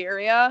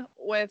Suspiria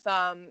with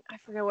I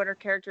forget what her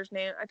character's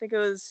name. I think it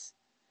was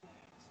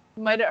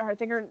I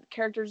think her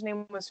character's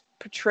name was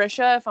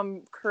Patricia, if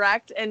I'm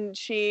correct. And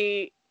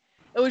it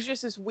was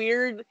just this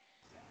weird.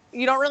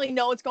 You don't really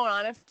know what's going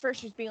on at first.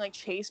 She's being like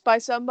chased by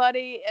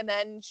somebody, and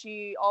then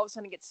she all of a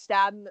sudden gets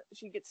stabbed.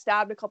 She gets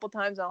stabbed a couple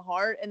times in the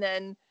heart, and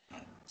then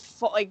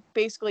like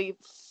basically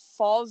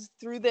falls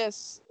through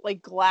this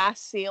like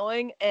glass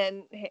ceiling,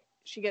 and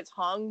she gets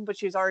hung, but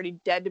she's already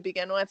dead to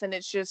begin with, and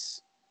it's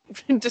just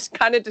just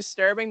kind of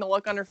disturbing the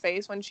look on her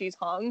face when she's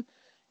hung.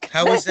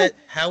 How was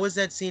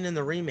that scene in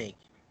the remake?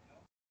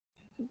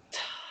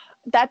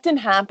 That didn't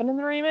happen in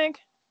the remake,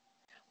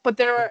 but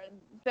there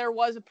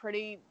was a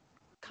pretty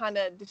kind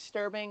of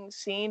disturbing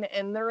scene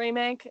in the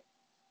remake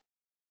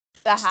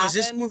that So is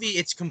this happened. movie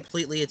it's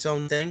completely its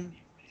own thing?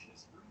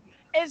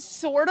 It's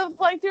sort of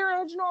like the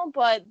original,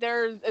 but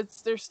there's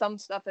some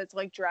stuff that's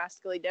like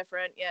drastically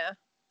different. Yeah,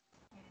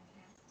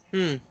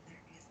 Hmm.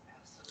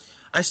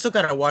 I still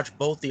gotta watch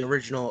both the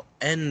original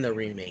and the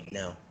remake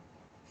now.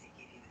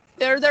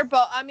 they're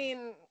both. I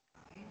mean,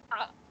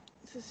 uh,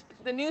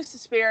 the new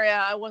Suspiria,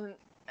 I wasn't.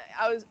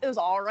 I was. It was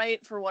all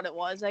right for what it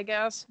was, I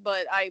guess,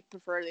 but I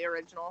prefer the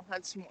original.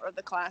 That's more of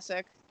the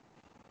classic.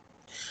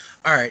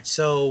 All right.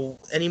 So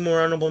any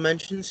more honorable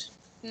mentions?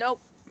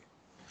 Nope.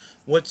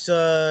 What's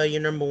your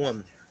number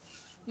one?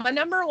 My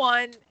number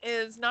one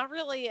is not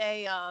really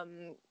a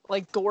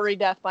like gory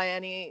death by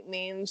any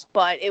means,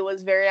 but it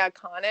was very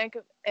iconic,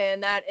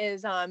 and that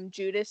is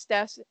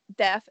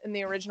death in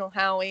the original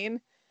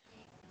Halloween.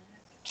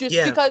 Just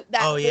Yeah. because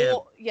Oh yeah.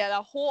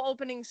 that whole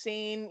opening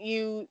scene,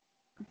 you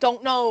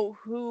don't know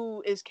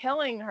who is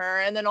killing her,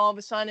 and then all of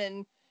a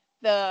sudden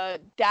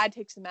the dad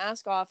takes the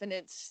mask off, and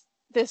it's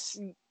this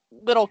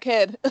little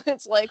kid.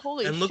 It's like,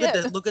 holy And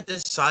shit. look at the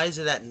size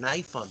of that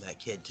knife on that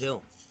kid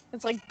too.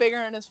 It's like bigger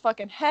than his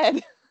fucking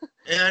head.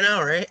 Yeah, I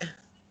know, right?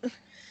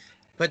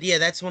 But yeah,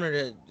 that's one of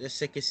the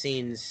sickest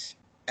scenes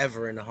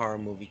ever in a horror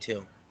movie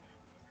too.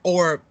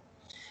 Or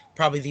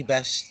probably the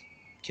best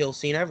kill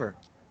scene ever.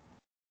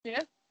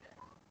 Yeah.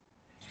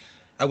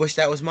 I wish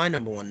that was my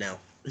number one now.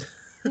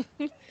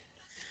 All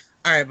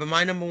right, but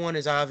my number one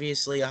is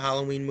obviously a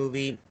Halloween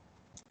movie,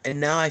 and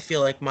now I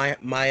feel like my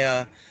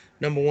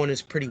number one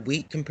is pretty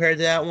weak compared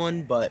to that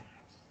one, but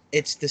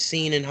it's the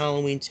scene in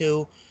Halloween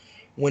 2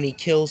 when he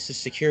kills the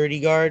security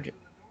guard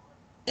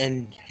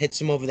and hits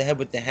him over the head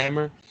with the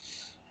hammer.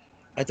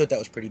 I thought that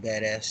was pretty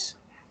badass.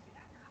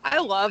 I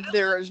love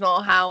the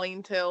original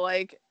Howling too.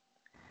 Like,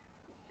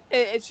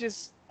 it's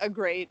just a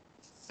great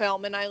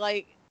film, and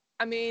I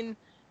mean,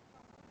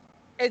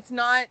 it's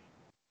not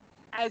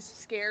as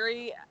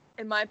scary,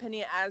 in my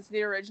opinion, as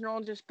the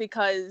original, just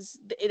because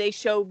they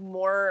show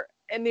more.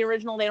 In the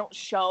original, they don't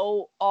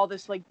show all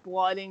this like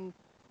blood and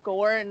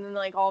gore, and then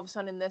like all of a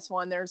sudden in this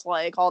one, there's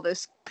like all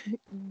this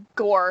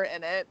gore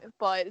in it.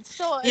 But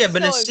Yeah, it's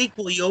but in a still,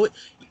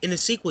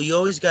 sequel, you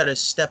always got to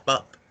step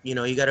up. You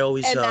know, you got to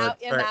always and try.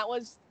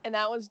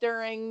 that was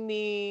during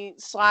the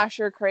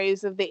slasher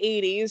craze of the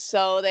 '80s,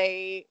 so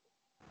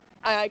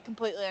I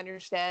completely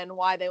understand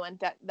why they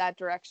went that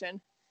direction.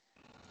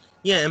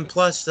 Yeah, and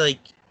plus, like,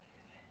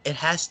 it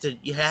has to,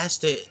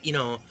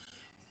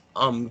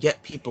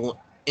 get people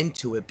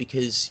into it,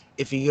 because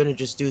if you're gonna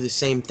just do the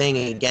same thing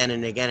again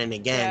and again and Yeah,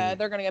 again,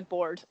 they're gonna get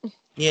bored.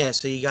 yeah,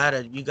 so you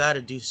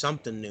gotta do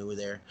something new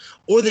there.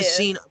 Or the Yeah.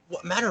 scene.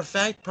 Matter of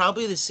fact,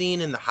 probably the scene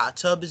in the hot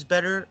tub is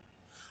better.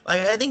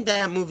 Like, I think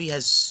that movie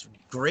has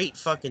great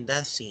fucking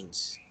death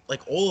scenes.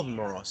 Like, all of them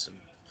are awesome.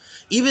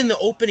 Even the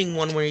opening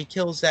one where he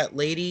kills that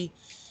lady,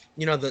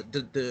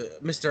 the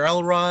Mr.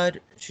 Elrod.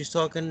 She's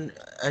talking.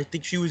 I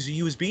think he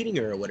was beating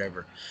her or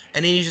whatever,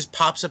 and then he just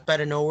pops up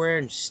out of nowhere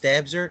and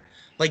stabs her.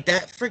 Like,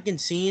 that freaking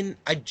scene,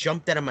 I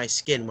jumped out of my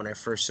skin when I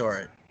first saw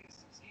it.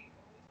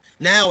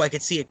 Now I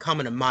could see it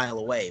coming a mile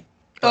away,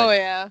 Oh but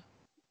yeah.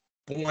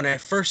 when I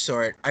first saw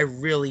it, I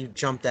really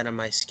jumped out of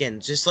my skin.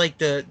 Just like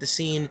the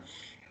scene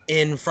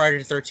in Friday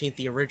the 13th,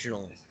 the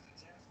original.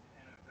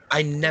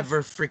 I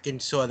never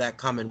freaking saw that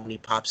coming when he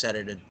pops out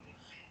of the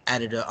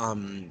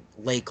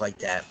lake like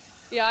that.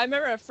 Yeah, I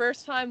remember the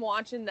first time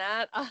watching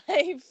that,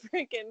 I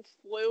freaking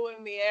flew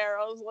in the air.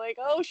 I was like,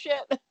 oh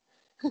shit.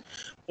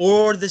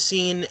 Or the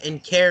scene in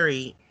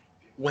Carrie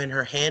when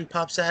her hand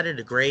pops out of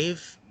the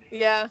grave.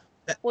 Yeah.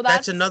 Well, That's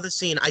that's another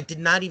scene. I did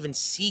not even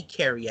see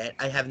Carrie yet.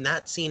 I have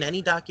not seen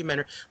any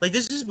documentary. Like,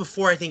 this is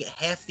before I think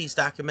half these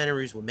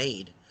documentaries were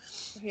made.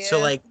 So,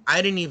 yeah. like,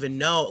 I didn't even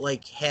know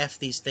like half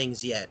these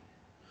things yet.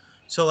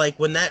 So, like,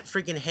 when that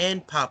freaking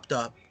hand popped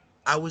up,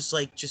 I was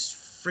like just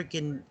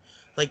freaking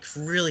like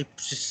really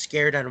just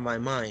scared out of my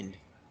mind.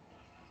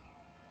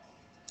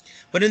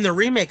 But in the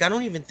remake, I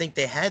don't even think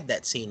they had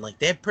that scene. Like,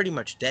 they're pretty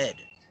much dead.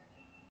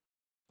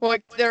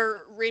 Like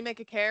their remake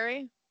of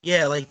Carrie.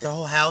 Yeah, like the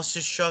whole house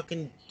just shook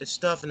and the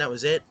stuff, and that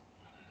was it.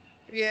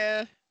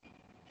 Yeah.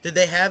 Did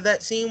they have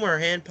that scene where her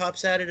hand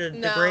pops out of the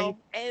grave? No,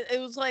 it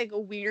was like a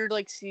weird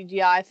like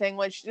CGI thing,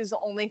 which is the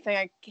only thing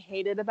I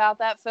hated about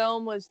that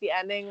film. Was the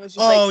ending was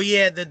just like, Oh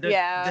yeah,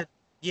 yeah.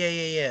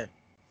 yeah.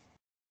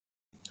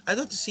 I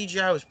thought the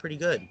CGI was pretty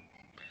good.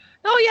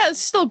 Oh yeah, it's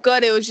still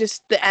good. It was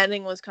just the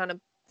ending was kind of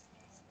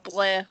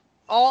bleh.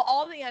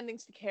 All the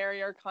endings to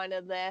Carrie are kind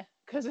of there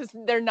because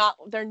they're not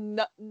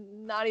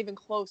even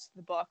close to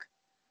the book.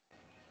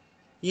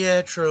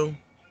 Yeah, true.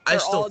 I They're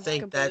still all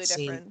think that completely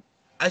scene. different.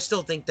 I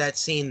still think that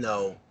scene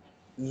though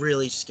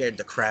really scared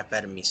the crap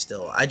out of me.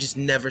 Still, I just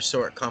never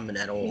saw it coming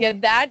at all. Yeah,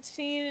 that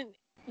scene,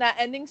 that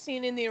ending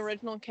scene in the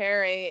original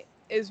Carrie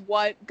is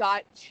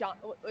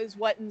is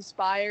what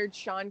inspired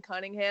Sean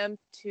Cunningham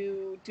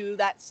to do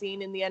that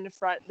scene in the end of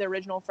the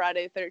original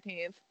Friday the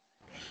 13th.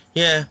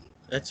 Yeah,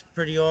 that's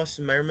pretty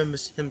awesome. I remember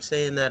him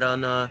saying that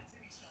on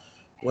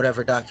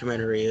whatever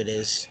documentary it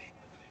is.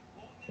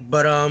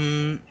 But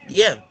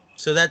yeah.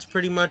 So that's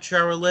pretty much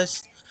our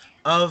list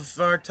of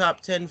our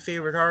top 10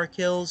 favorite horror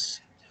kills.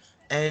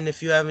 And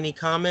if you have any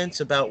comments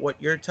about what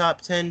your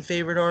top 10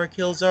 favorite horror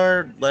kills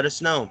are, let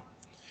us know.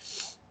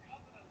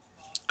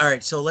 All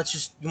right, so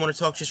you want to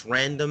talk just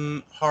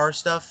random horror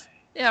stuff?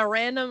 Yeah,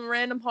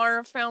 random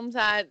horror films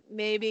that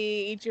maybe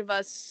each of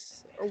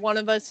us or one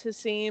of us has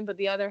seen, but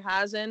the other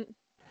hasn't.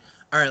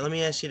 All right, let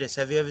me ask you this.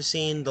 Have you ever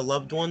seen The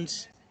Loved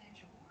Ones?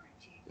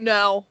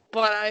 No,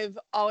 but I've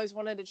always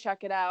wanted to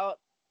check it out.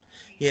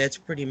 Yeah, it's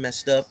pretty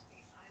messed up.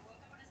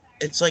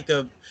 It's like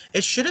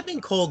it should have been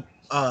called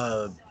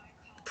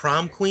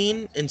Prom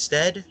Queen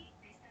instead,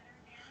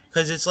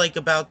 because it's like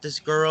about this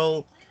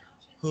girl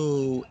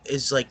who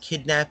is like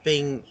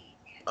kidnapping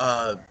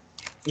uh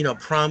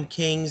prom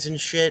kings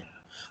and shit.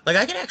 Like,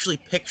 I can actually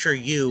picture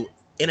you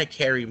in a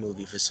Carrie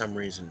movie for some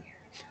reason.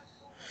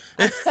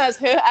 As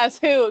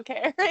who,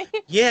 Carrie?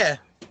 Yeah,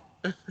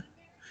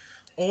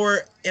 or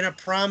in a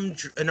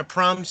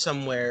prom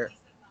somewhere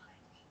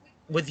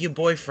with your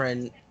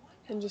boyfriend.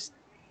 And just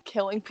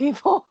killing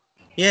people.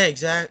 Yeah,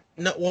 exact.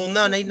 No, well,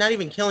 no, not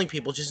even killing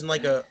people, just in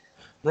like a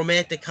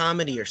romantic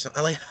comedy or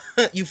something. Like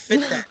you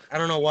fit that. I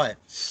don't know why.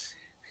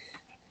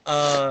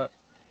 Uh,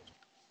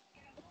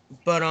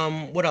 but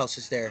what else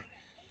is there?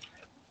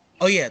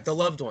 Oh yeah, The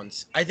Loved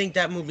Ones. I think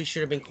that movie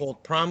should have been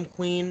called Prom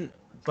Queen,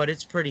 but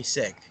it's pretty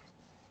sick.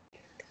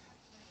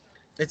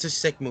 It's a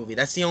sick movie.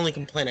 That's the only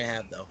complaint I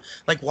have, though.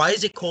 Like, why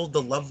is it called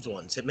The Loved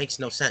Ones? It makes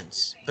no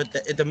sense. But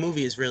the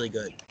movie is really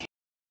good.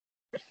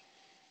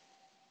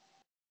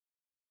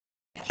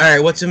 All right,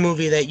 what's a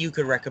movie that you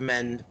could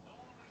recommend?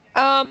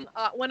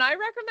 When I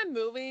recommend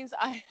movies,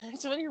 I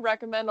actually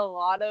recommend a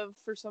lot of.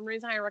 For some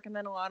reason, I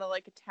recommend a lot of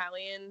like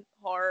Italian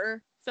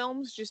horror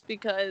films, just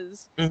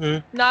because Mm-hmm.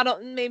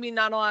 maybe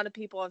not a lot of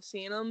people have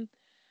seen them,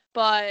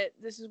 but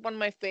this is one of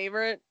my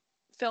favorite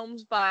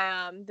films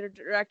by the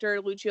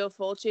director Lucio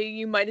Fulci.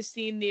 You might have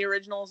seen the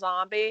original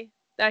Zombie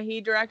that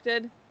he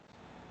directed.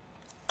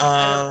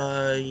 I don't.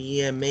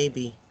 Yeah,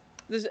 maybe.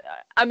 This,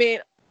 I mean,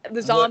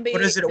 the What zombie.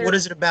 is it? What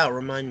is it about?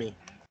 Remind me.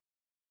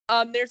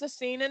 There's a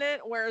scene in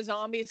it where a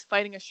zombie is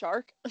fighting a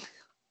shark.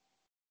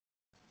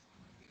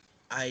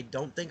 I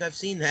don't think I've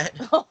seen that.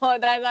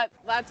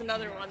 That's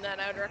another one that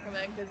I would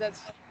recommend because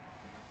that's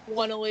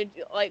one of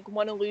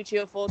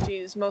Lucio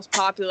Fulci's most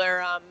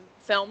popular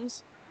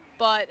films.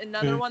 But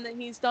another Mm-hmm. one that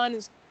he's done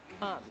is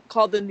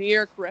called The New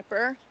York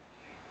Ripper.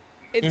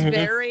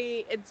 Mm-hmm.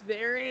 It's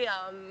very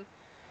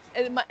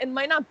it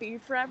might not be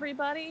for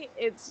everybody.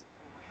 It's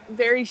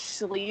very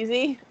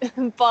sleazy,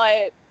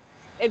 but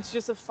it's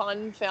just a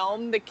fun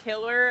film. The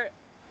killer,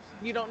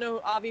 you don't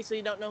know, obviously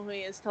you don't know who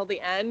he is till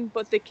the end,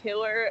 but the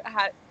killer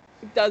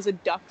does a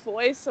duck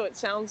voice, so it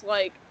sounds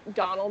like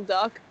Donald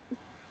Duck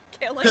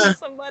killing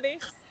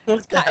somebody.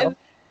 It's What the kind hell? of,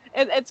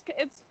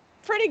 it's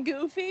pretty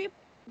goofy,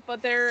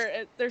 but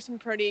there's some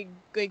pretty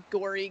good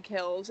gory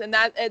kills, and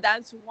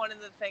that's one of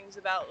the things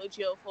about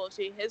Lucio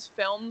Fulci. His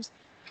films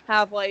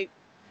have like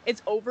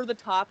it's over the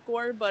top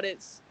gore, but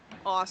it's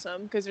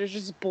awesome because there's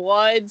just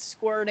blood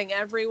squirting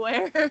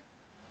everywhere,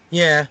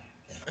 Yeah.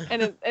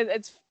 and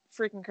it's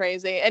freaking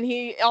crazy. And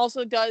he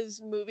also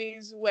does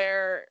movies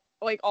where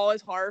like all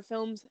his horror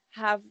films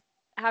have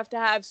to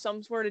have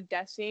some sort of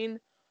death scene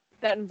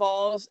that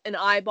involves an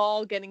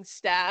eyeball getting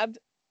stabbed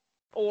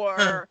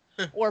or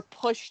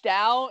pushed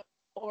out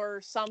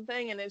or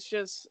something, and it's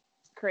just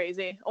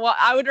crazy. Well,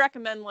 I would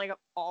recommend like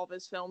all of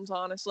his films,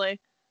 honestly.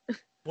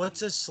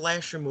 What's a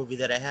slasher movie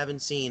that I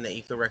haven't seen that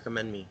you could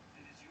recommend me?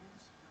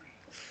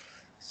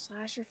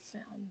 Slasher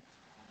film.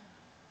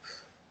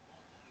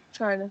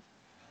 Trying to.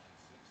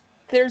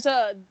 There's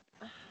a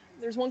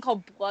there's one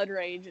called Blood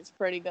Rage. It's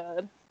pretty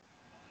good.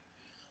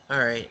 All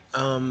right.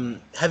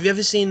 Have you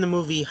ever seen the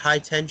movie High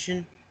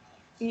Tension?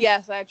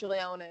 Yes, I actually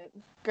own it.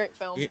 Great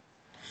film. Yeah,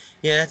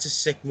 yeah, that's a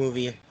sick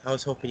movie. I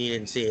was hoping you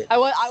didn't see it. I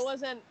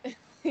wasn't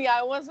yeah,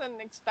 I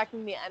wasn't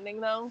expecting the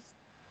ending though.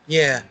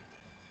 Yeah,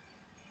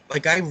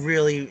 like I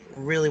really,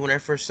 really, when I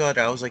first saw it,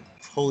 I was like,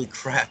 "Holy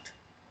crap!"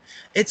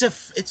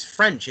 It's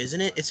French,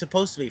 isn't it? It's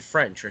supposed to be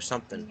French or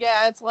something.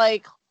 Yeah, it's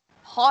like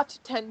Hot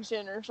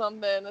Tension or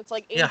something. It's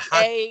like Yeah,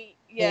 HA.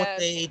 Yeah,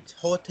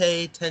 Hote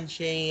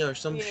Tenshi or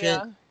some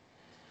shit. yeah.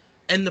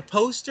 And the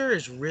poster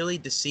is really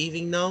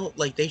deceiving though.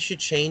 Like they should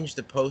change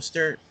the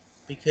poster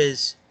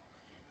because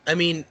I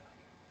mean,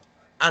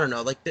 I don't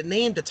know, like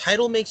the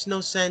title makes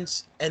no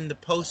sense and the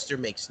poster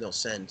makes no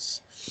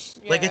sense.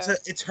 Like Yeah.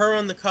 it's her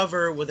on the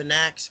cover with an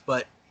axe,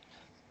 but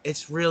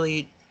it's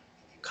really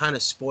kind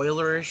of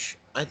spoilerish,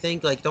 I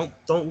think. Like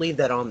don't leave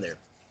that on there.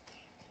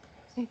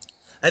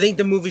 I think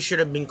the movie should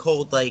have been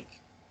called like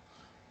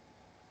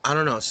I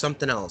don't know,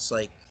 something else,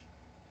 like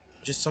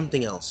just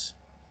something else.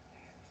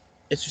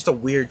 It's just a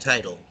weird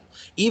title.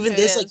 Even It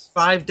there's like is.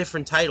 five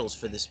different titles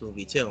for this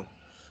movie too.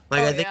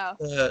 Like Oh I think yeah.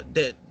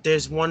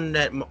 there's one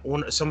that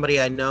somebody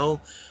I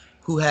know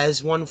who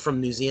has one from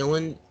New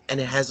Zealand and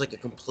it has like a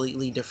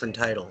completely different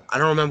title. I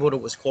don't remember what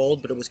it was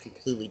called, but it was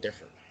completely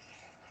different.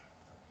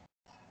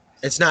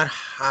 It's not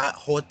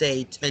Hote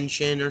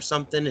Tension or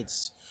something.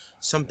 It's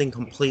something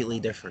completely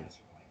different.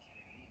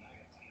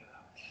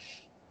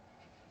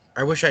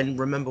 I wish I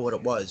remember what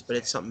it was, but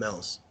it's something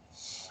else.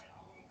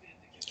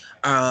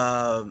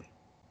 Um,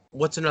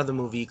 what's another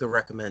movie you could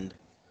recommend?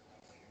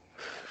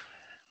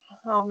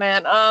 Oh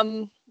man.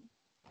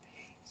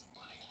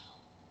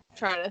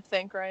 Trying to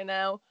think right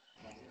now.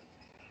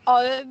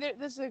 Oh,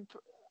 this is a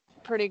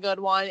pretty good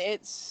one.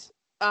 It's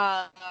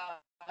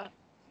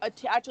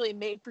actually a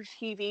made for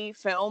TV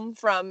film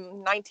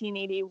from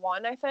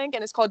 1981, I think,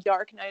 and it's called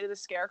Dark Night of the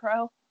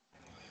Scarecrow.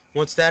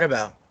 What's that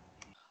about?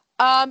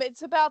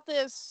 It's about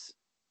this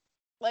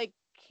like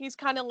he's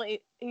kind of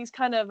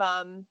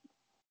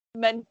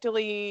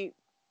mentally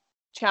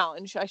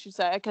challenged, I should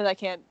say, because I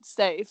can't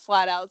say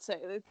flat out say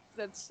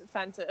that's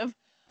offensive,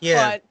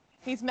 Yeah. but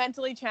he's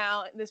mentally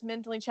challenged. This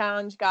mentally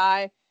challenged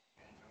guy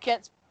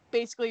gets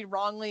basically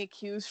wrongly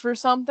accused for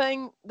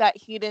something that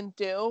he didn't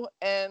do,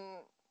 and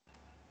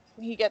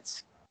he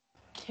gets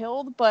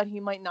killed, but he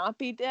might not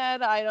be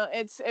dead. I don't.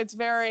 It's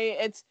very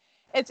it's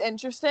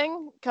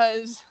interesting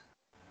because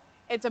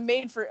it's a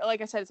made for,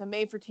 like I said, it's a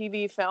made for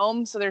TV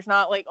film, so there's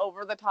not like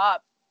over the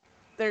top.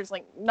 There's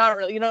like not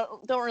really,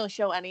 don't really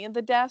show any of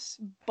the deaths,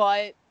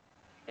 but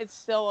it's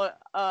still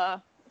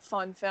a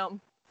fun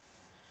film.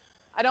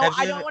 I Have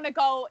you don't ever want to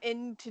go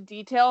into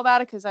detail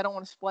about it because I don't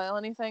want to spoil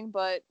anything,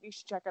 but you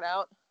should check it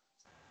out.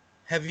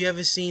 have you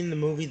ever seen the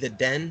movie The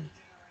Den?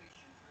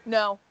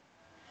 No.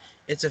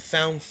 It's a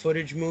found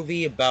footage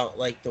movie about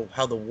like the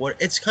how the water.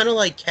 It's kind of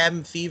like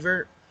Cabin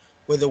Fever,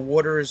 where the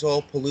water is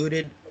all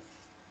polluted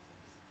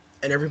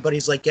and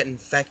everybody's like getting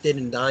infected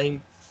and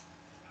dying.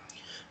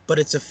 But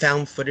it's a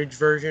found footage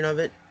version of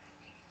it.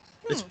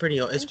 It's Hmm. pretty.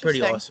 It's pretty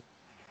Interesting. awesome.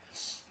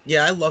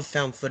 Yeah, I love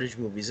found footage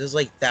movies. There's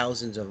like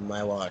thousands of them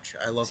I watch.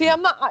 I love See,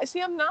 them.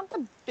 I'm not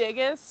the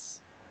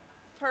biggest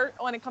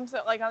when it comes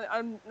to like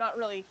I'm not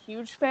really a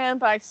huge fan,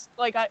 but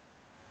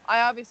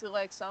I obviously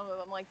like some of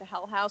them, like the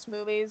Hell House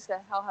movies, the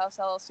Hell House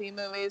LLC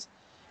movies,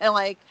 and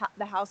like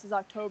the House is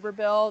October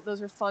Bill.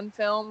 Those are fun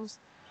films.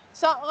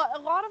 So a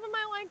lot of them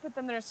I like, but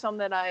then there's some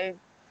that I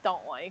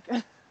don't like.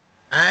 I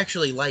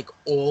actually like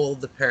all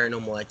the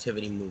Paranormal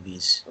Activity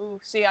movies. Ooh,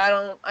 see, I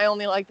don't. I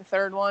only like the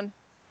third one.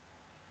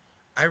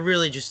 I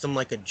really just am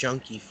like a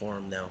junkie for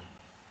them now.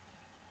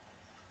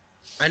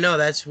 I know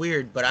that's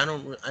weird, but I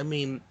don't. I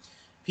mean,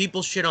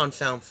 people shit on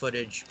found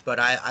footage, but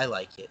I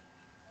like it.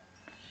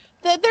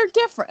 They're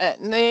different,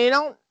 and they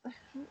don't.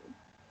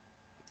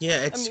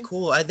 Yeah, I it's mean,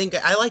 cool. I think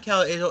I like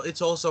how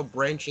it's also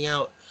branching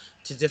out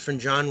to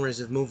different genres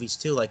of movies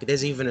too. Like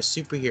there's even a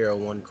superhero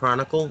one,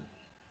 Chronicle.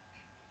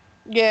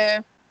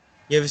 yeah,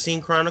 You ever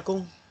seen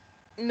Chronicle?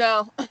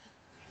 no,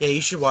 Yeah,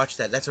 you should watch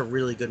that. That's a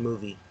really good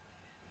movie.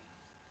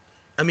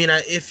 I mean,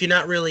 if you're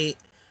not really,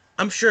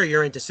 I'm sure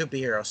you're into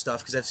superhero stuff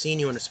because I've seen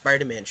you in a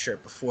Spider-Man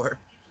shirt before.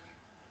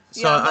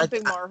 So yeah. I'm a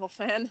big Marvel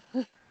fan.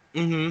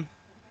 mm-hmm.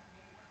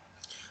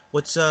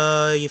 What's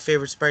your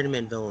favorite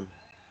Spider-Man villain?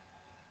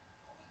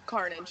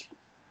 Carnage.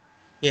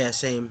 Yeah,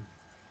 same.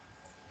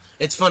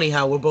 It's funny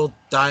how we're both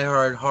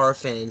diehard horror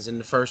fans, and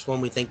the first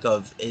one we think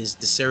of is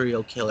the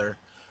serial killer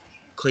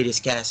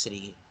Cletus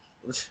Cassidy.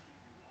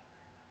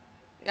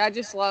 I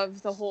just love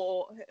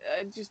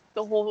just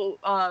the whole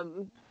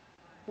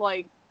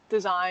like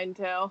design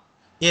too.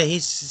 Yeah,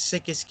 he's the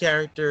sickest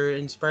character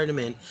in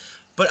Spider-Man.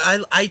 But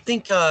I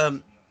think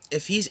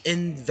if he's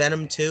in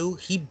Venom 2,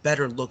 he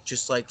better look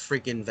just like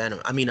freaking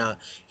Venom. I mean,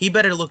 he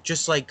better look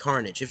just like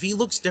Carnage. If he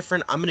looks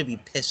different, I'm gonna be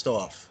pissed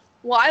off.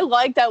 Well, I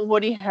like that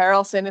Woody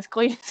Harrelson is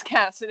Cletus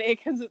Cassidy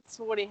because it's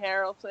Woody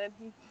Harrelson.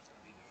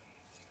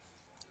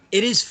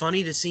 It is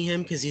funny to see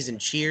him because he's in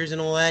Cheers and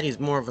all that. He's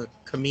more of a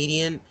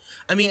comedian.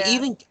 I mean, Yeah.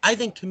 even I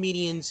think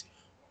comedians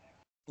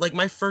like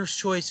my first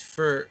choice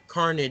for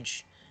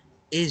Carnage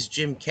is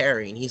Jim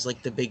Carrey, and he's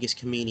like the biggest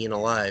comedian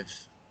alive.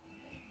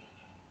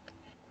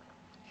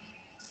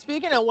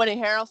 Speaking of Woody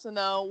Harrelson,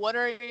 though, what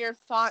are your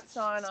thoughts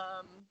on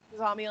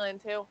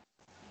Zombieland 2?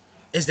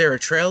 Is there a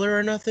trailer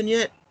or nothing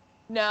yet?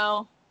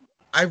 No.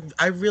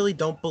 I really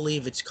don't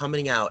believe it's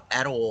coming out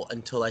at all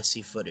until I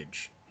see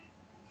footage.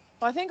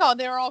 Well, I think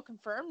they were all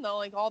confirmed though.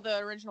 Like all the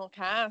original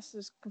cast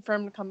is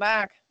confirmed to come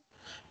back.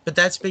 But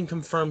that's been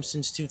confirmed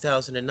since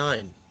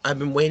 2009. I've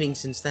been waiting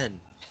since then.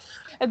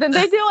 And then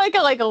they do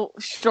like a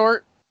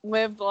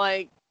short-lived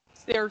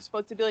they were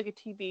supposed to do like a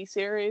TV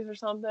series or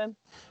something,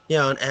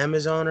 Yeah, on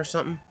Amazon or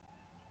something.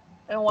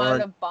 and it Or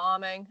wound up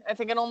bombing. I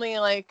think it only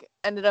like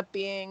ended up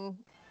being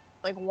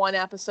like one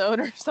episode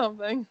or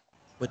something.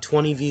 with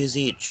 20 views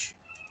each.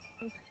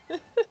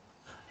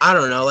 I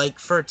don't know, like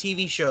for a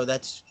TV show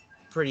that's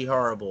pretty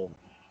horrible.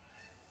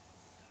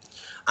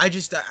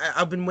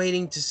 I've been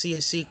waiting to see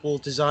a sequel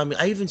to Zombie.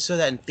 I even saw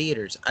that in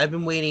theaters. I've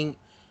been waiting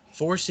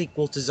for a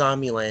sequel to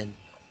Zombieland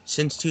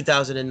since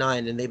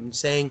 2009, and they've been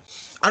saying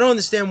I don't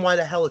understand why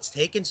the hell it's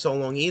taken so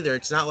long either.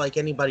 It's not like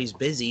anybody's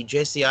busy.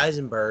 Jesse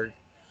Eisenberg,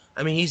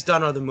 I mean, he's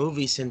done other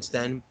movies since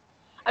then.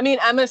 I mean,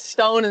 Emma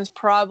Stone is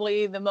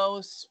probably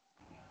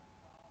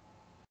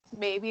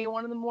maybe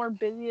one of the more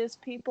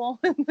busiest people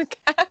in the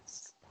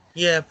cast.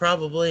 Yeah,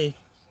 probably.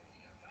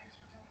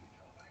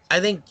 I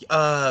think,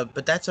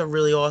 but that's a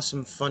really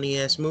awesome, funny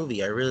ass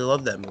movie. I really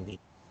love that movie.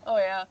 Oh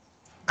yeah.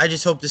 I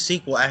just hope the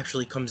sequel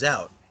actually comes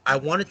out. I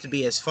want it to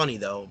be as funny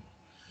though.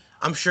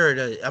 I'm sure it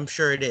is. I'm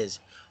sure it is.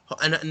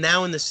 And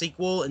now in the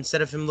sequel,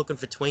 instead of him looking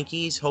for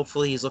Twinkies,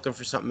 hopefully he's looking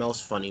for something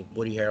else funny.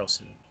 Woody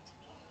Harrelson.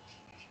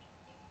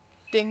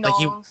 Ding Like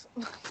dongs.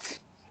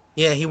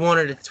 yeah, he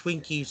wanted a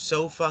Twinkie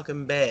so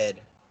fucking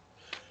bad,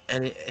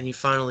 and he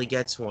finally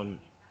gets one.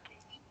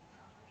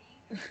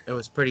 It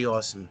was pretty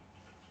awesome.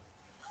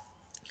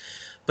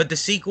 But the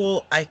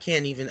sequel, I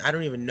don't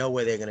even know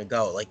where they're gonna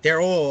go. Like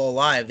they're all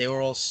alive. They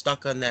were all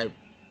stuck on that,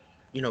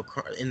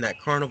 in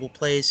that carnival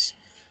place.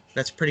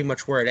 That's pretty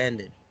much where it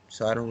ended.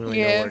 So I don't really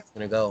know where Yeah, it's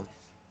gonna go.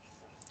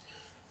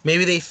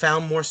 Maybe they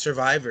found more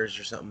survivors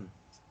or something.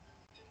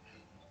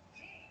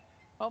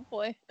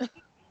 hopefully.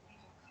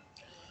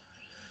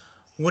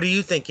 What do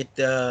you think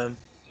the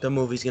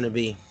movie's gonna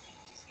be?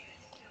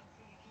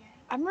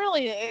 I'm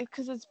really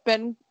because it's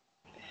been.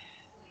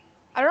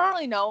 I don't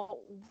really know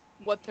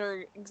what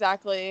they're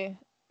exactly.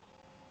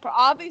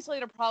 Obviously,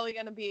 they're probably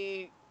going to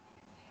be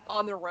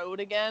on the road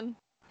again,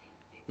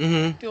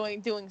 Mm-hmm.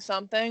 doing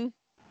something,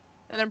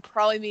 and then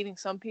probably meeting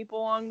some people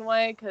along the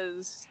way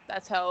because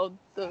that's how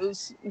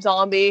those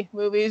zombie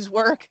movies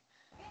work.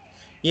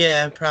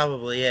 Yeah,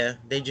 probably. Yeah,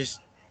 they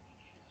just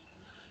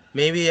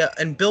maybe.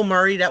 And Bill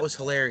Murray, that was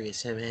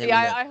hilarious. Him Yeah, in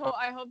that.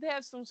 I hope they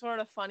have some sort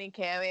of funny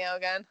cameo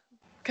again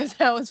because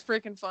that was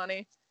freaking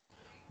funny.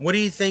 What do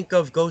you think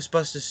of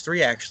Ghostbusters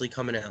 3 actually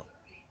coming out?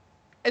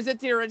 Is it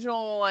the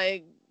original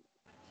like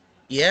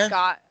Yeah,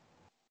 Scott?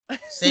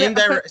 same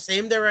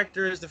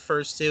director as the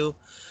first two.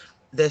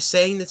 They're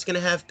saying it's gonna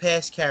have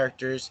past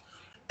characters,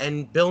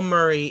 and Bill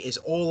Murray is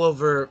all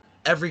over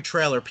every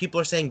trailer.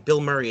 People are saying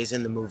Bill Murray is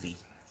in the movie.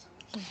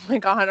 Oh my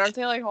god, aren't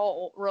they like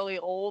all really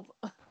old?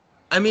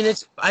 I mean,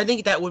 it's. I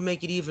think that would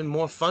make it even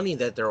more funny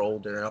that they're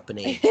older and up in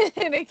age.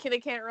 They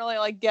can't really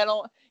like get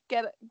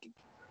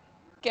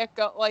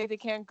go like they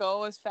can't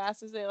go as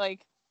fast as they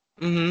like.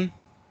 Mm-hmm.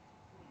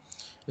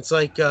 It's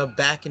like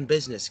back in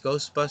business.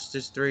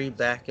 Ghostbusters 3,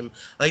 back in.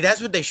 Like, that's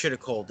what they should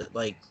have called it.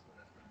 Like,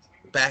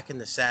 back in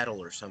the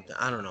saddle or something.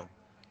 I don't know.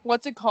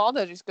 What's it called?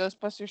 Just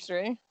Ghostbusters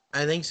 3.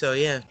 I think so,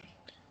 yeah.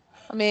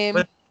 I mean,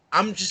 But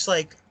I'm just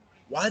like,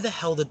 why the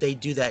hell did they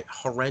do that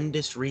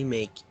horrendous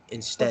remake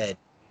instead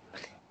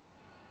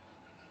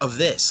of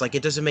this? Like,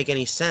 it doesn't make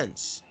any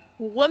sense.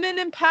 women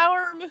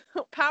empowering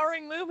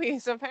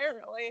movies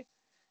apparently.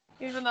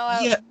 Even though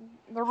Yeah,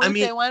 the I route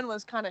mean, they went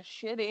was kind of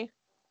shitty.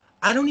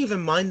 I don't even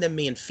mind them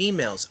being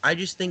females. I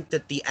just think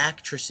that the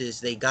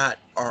actresses they got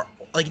are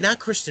like not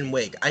Kristen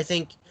Wiig. I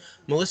think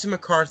Melissa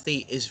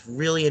McCarthy is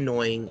really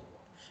annoying,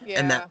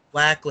 and that Yeah.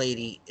 black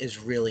lady is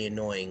really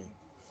annoying.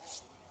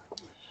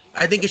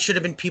 I think it should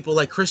have been people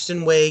like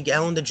Kristen Wiig,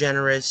 Ellen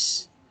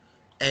DeGeneres,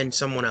 and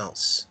someone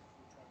else.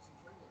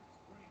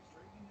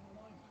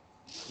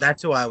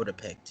 That's who I would have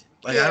picked.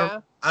 Like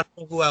Yeah. I don't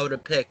know who I would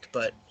have picked,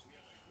 but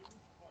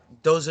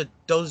those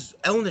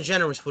Ellen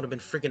DeGeneres would have been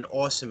freaking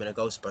awesome in a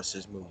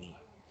Ghostbusters movie.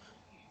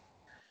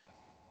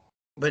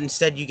 But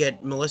instead, you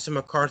get Melissa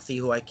McCarthy,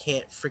 who I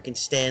can't freaking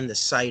stand the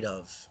sight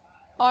of.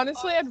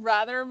 Honestly, I'd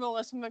rather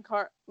Melissa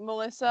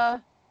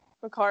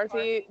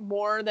McCarthy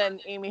more than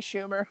Amy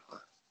Schumer.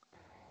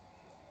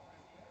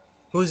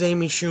 Who's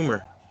Amy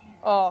Schumer?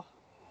 Oh,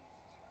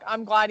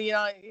 I'm glad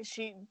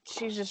she's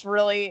just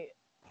really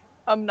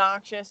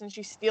obnoxious and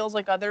she steals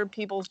like other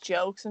people's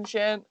jokes and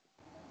shit.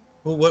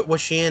 What was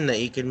she in that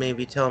you could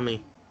maybe tell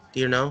me? Do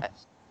you know?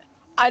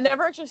 I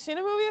never actually seen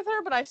a movie with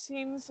her, but I've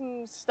seen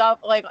some stuff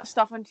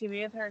on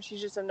TV with her, and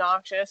she's just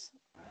obnoxious.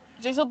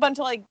 She's a bunch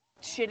of like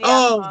shitty ass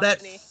Oh, that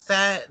comedy.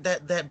 fat,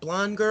 that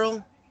blonde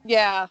girl.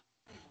 Yeah.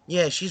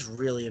 Yeah, she's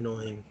really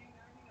annoying.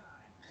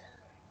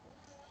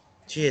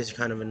 She is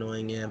kind of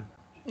annoying, yeah.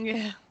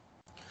 Yeah.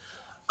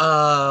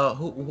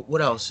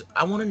 What else?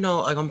 I want to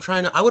know. Like, I'm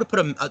trying to. I would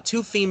have put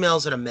two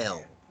females and a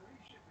male.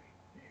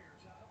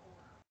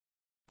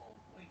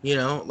 You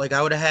know, like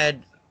I would have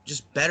had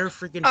just better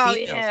freaking Oh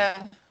females.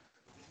 yeah.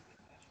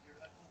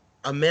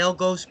 A male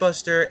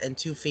Ghostbuster and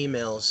two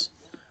females.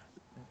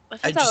 I I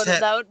think just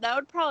had that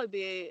would probably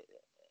be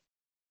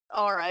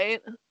all right.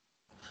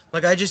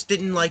 like I just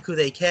didn't like who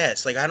they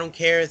cast. Like I don't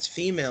care it's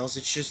females.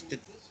 It's just that,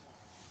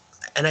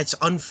 and it's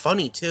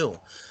unfunny too.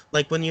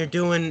 Like when you're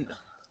doing,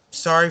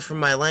 sorry for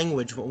my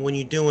language, but when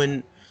you're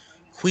doing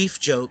queef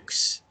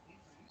jokes,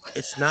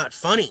 it's not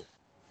funny.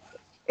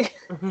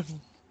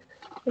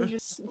 They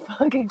just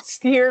fucking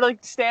steer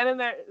like standing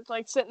there,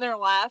 like sitting there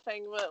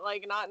laughing, but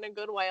like not in a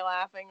good way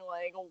laughing.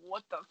 Like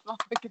what the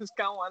fuck is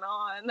going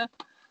on?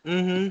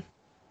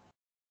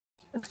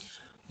 Mm-hmm.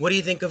 What do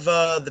you think of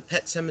the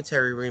Pet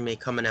Cemetery remake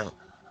coming out?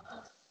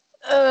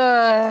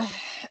 Uh,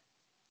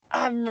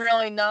 I'm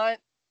really not.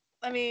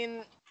 I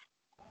mean,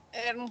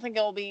 I don't think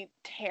it'll be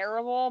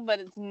terrible, but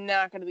it's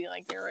not going to be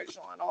like the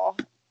original at all.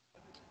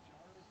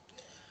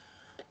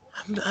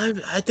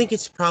 I think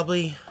it's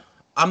probably.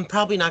 I'm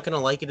probably not gonna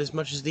like it as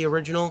much as the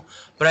original,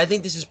 but I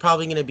think this is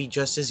probably gonna be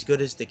just as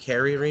good as the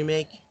Carrie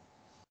remake.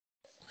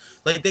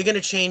 Like they're gonna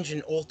change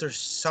and alter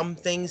some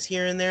things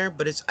here and there,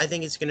 but I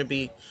think it's gonna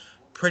be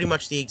pretty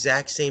much the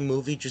exact same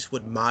movie, just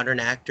with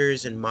modern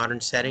actors and modern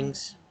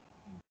settings.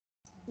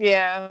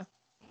 Yeah.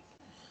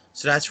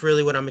 So that's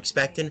really what I'm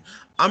expecting.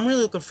 I'm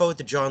really looking forward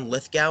to John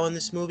Lithgow in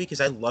this movie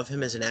because I love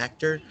him as an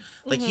actor.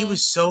 Like he Mm-hmm.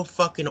 was so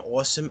fucking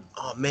awesome.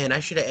 Oh man, I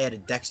should have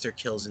added Dexter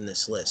Kills in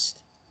this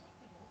list.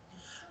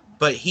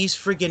 But he's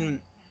freaking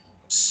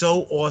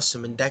so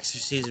awesome in Dexter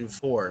season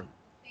 4.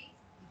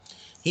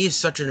 He is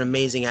such an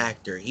amazing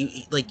actor.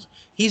 Like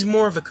he's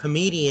more of a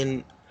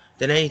comedian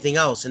than anything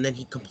else, and then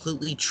he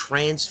completely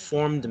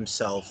transformed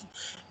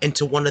himself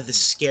into one of the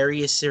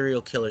scariest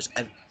serial killers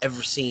I've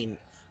ever seen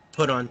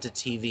put onto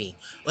TV.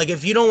 Like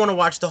if you don't want to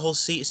watch the whole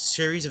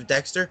series of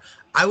Dexter,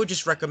 I would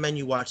just recommend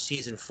you watch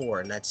season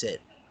 4, and that's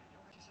it.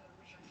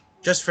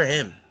 Just for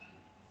him.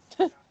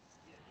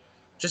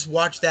 Just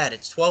watch that.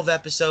 It's 12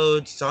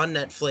 episodes. It's on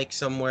Netflix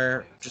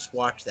somewhere. Just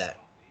watch that.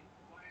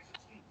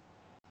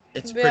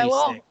 It's Yeah, pretty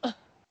sick. well,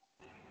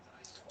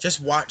 Just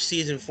watch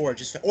season 4,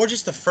 just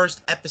the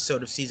first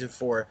episode of season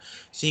 4,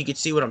 so you could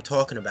see what I'm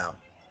talking about.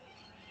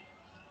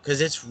 Because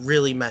it's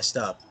really messed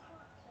up.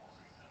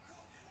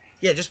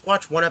 Yeah, just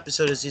watch one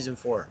episode of season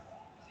 4.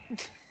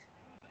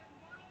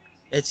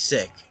 It's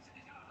sick.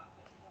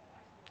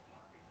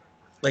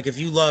 Like, if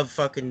you love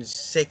fucking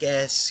sick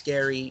ass,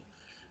 scary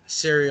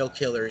serial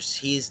killers,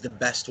 he's the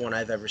best one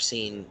I've ever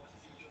seen,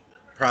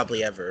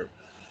 probably ever.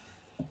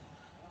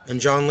 And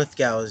John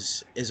Lithgow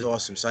is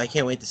awesome, so I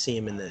can't wait to see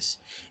him in this.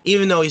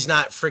 Even though he's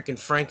not freaking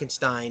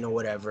Frankenstein or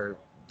whatever,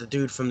 the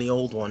dude from the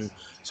old one.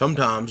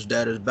 Sometimes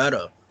dead is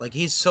better. Like,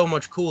 he's so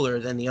much cooler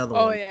than the other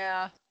Oh one.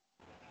 yeah.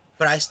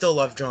 But I still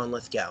love John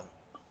Lithgow.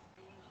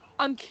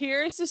 I'm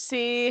curious to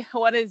see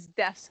what his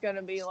death's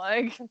gonna be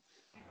like.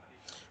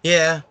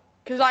 Yeah.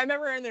 Because I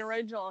remember in the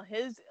original,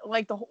 his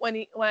like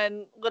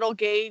when little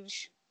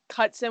Gage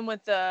cuts him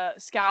with the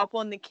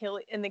scalpel and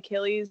the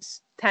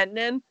Achilles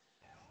tendon,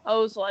 I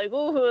was like,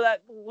 oh,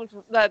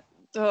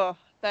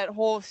 that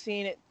whole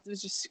scene, it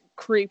was just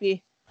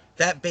creepy.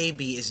 That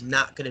baby is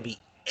not going to be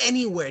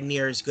anywhere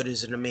near as good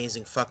as an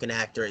amazing fucking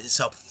actor. It's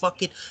a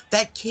fucking...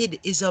 That kid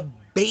is a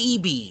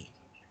baby.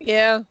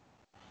 Yeah.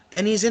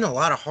 And he's in a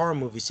lot of horror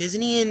movies.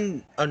 Isn't he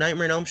in A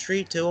Nightmare on Elm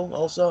Street, too,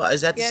 also?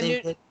 Is that the Yeah,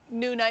 same kid?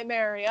 New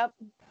Nightmare, yep.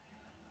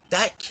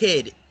 That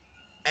kid,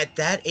 at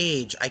that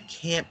age, I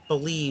can't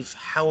believe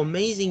how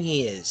amazing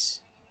he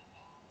is.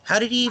 How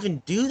did he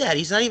even do that?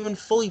 He's not even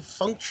fully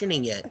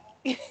functioning yet.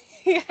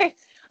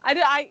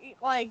 I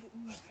like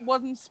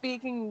wasn't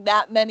speaking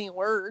that many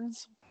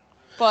words,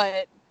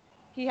 but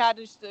he had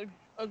just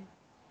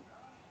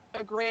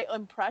a great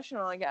impression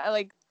on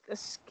like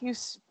he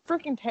was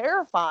freaking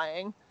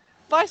terrifying.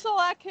 If I saw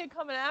that kid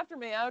coming after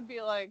me, I would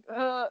be like,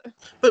 But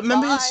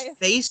remember his bye.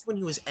 face when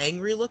he was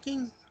angry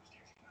looking?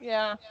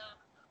 Yeah.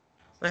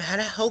 Like, how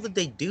the hell did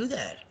they do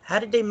that? How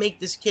did they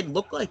make this kid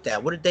look like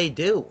that? What did they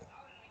do?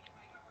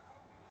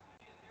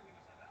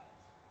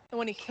 And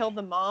when he killed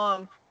the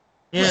mom.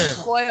 Yeah.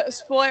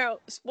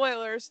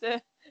 Spoilers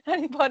to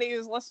anybody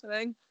who's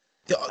listening.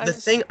 The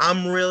thing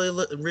I'm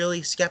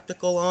really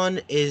skeptical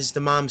on is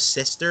the mom's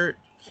sister.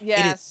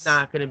 Yes. It is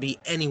not going to be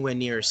anywhere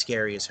near as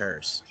scary as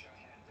hers.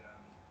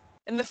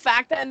 And the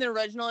fact that in the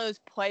original it was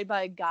played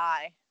by a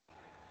guy.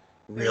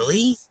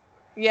 Really?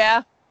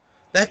 Yeah.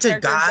 That's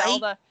a guy?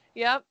 Zelda.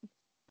 Yep.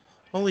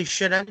 Holy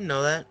shit, I didn't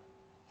know that.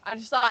 I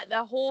just thought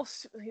that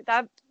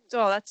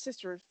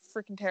sister was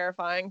freaking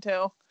terrifying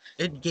too.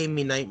 It gave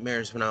me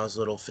nightmares when I was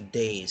little for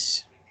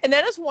days. And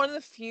that is one of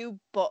the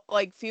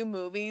few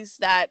movies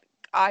that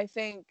I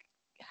think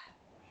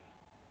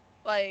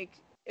like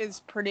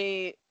is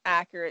pretty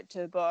accurate to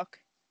the book.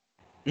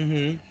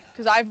 Mm-hmm.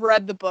 Because I've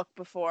read the book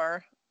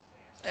before,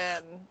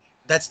 and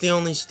that's the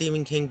only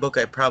Stephen King book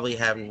I probably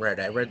haven't read.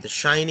 I read The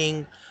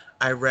Shining,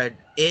 I read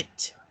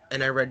It,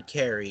 and I read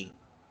Carrie.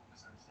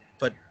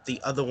 But the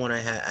other one I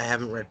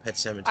haven't read Pet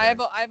Sematary. I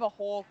have a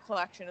whole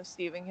collection of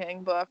Stephen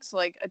King books,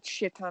 like a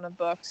shit ton of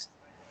books.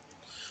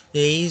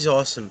 Yeah, he's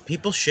awesome.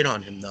 People shit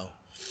on him though.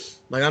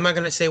 Like, I'm not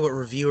gonna say what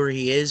reviewer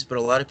he is, but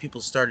a lot of people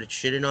started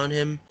shitting on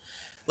him.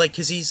 Like,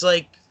 cause he's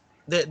like,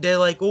 they're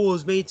like, oh,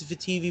 his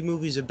made-to-TV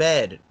movies are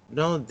bad.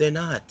 No, they're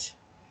not.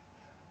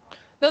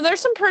 No, there's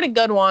some pretty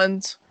good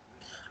ones.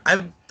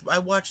 I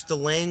watched The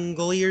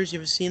Langoliers. You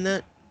ever seen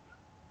that?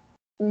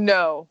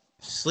 No.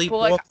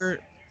 Sleepwalkers.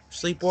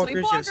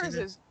 Sleepwalkers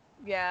is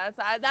that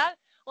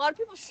a lot of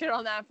people shit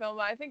on that film,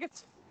 but I think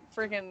it's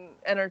freaking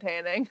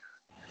entertaining.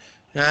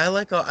 Yeah, I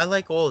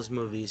like all his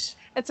movies.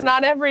 It's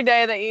not every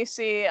day that you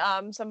see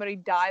somebody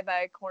die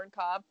by a corn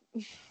cob.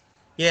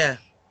 Yeah.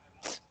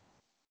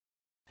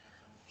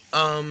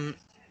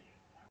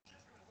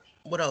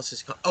 What else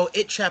is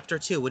It Chapter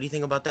 2. What do you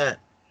think about that?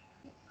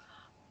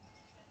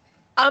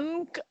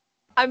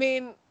 I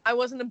mean, I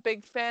wasn't a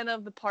big fan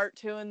of the part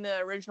 2 in the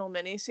original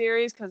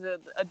miniseries because of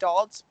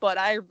adults, but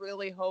I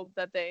really hope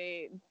that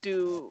they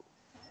do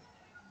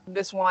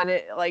this one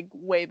like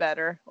way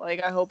better.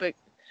 Like, I hope it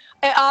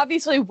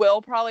obviously will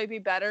probably be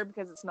better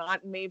because it's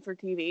not made for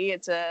TV.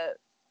 It's a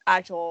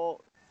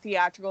actual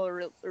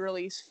theatrical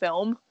release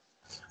film.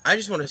 I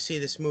just want to see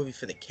this movie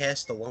for the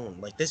cast alone.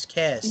 Like, this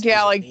cast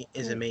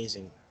is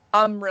amazing.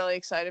 I'm really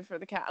excited for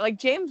the cast. Like,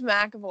 James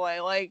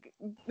McAvoy, like,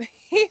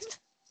 he's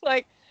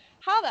like,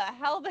 how the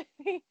hell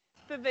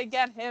did they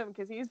get him?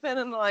 Because he's been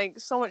in like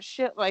so much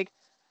shit like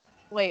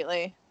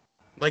lately.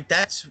 Like,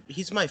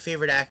 he's my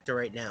favorite actor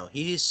right now.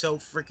 He is so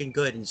freaking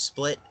good in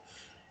Split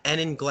and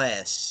in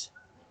Glass.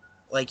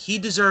 Like, he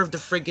deserved a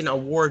freaking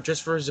award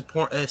just for his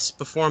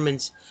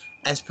performance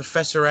as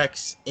Professor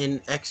X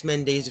in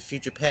X-Men Days of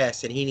Future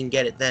Past, and he didn't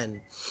get it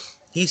then.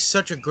 He's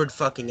such a good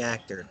fucking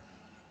actor.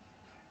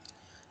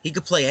 He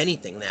could play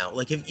anything now.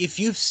 Like, if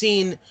you've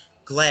seen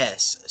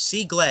Glass,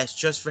 see Glass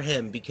just for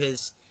him,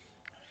 because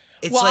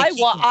it's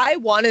I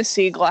want to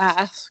see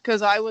Glass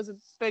because I was a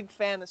big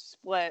fan of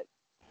Split.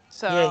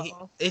 So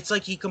yeah, it's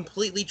like he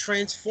completely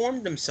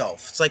transformed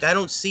himself. It's like I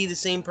don't see the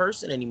same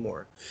person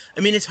anymore. I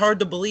mean, it's hard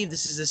to believe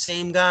this is the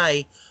same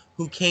guy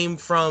who came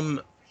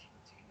from,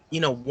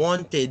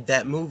 Wanted,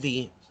 that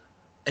movie,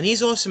 and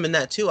he's awesome in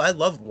that too. I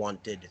love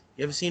Wanted.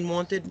 You ever seen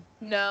Wanted?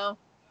 No.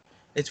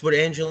 It's with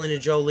Angelina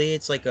Jolie.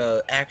 It's like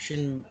a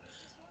action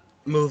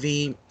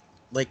movie,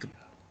 like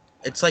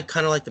it's like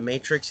kind of like The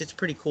Matrix. It's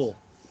pretty cool.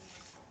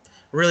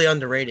 Really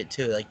underrated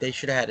too. Like they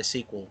should have had a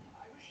sequel.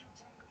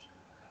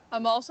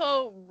 I'm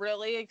also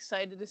really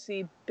excited to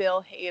see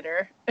Bill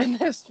Hader in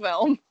this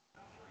film.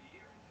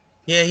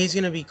 Yeah, he's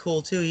gonna be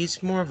cool too.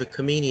 He's more of a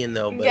comedian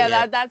though, but Yeah,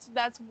 yeah.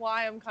 that's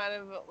why I'm kind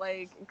of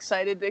like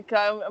excited to.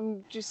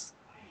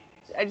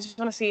 I just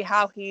want to see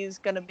how he's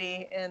gonna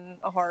be in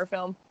a horror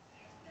film.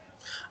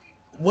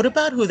 What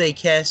about who they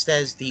cast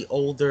as the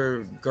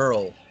older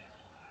girl?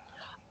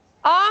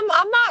 I'm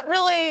not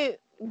really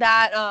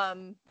that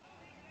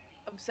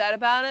upset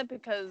about it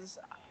because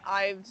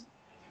I've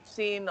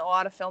seen a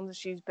lot of films that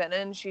she's been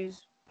in.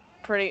 She's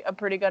pretty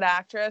good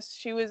actress.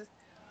 She was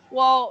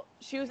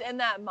in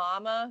that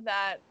Mama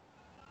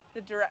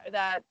the direct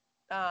that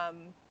how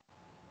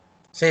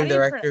Same do you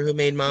pronounce? director who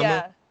made Mama.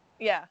 Yeah,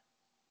 yeah.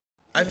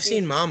 I've She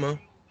seen was Mama.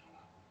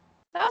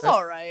 That's That's,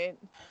 all right.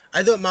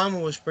 I thought Mama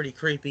was pretty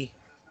creepy.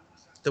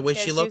 The way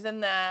Yeah, she she looked. was in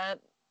that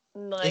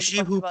and Is like a she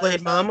bunch who of other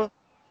played stuff. Mama?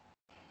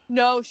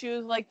 No, she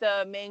was like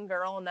the main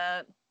girl in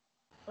that,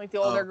 like the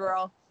older Oh,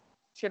 girl.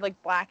 She had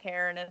like black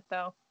hair in it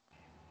though.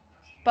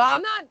 But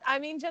I'm not. I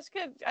mean,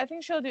 Jessica. I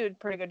think she'll do a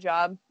pretty good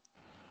job.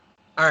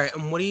 all right.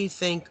 And what do you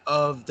think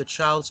of the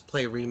Child's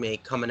Play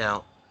remake coming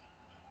out?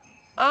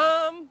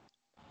 Um,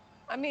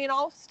 I mean,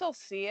 I'll still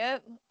see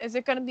it. Is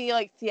it going to be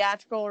like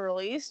theatrical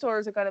released, or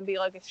is it going to be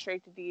like a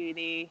straight to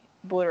DVD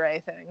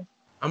Blu-ray thing?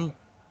 I'm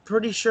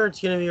pretty sure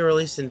it's gonna be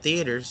released in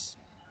theaters.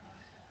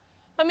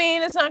 I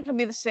mean, it's not going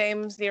to be the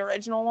same as the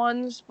original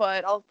ones,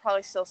 but I'll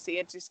probably still see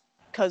it just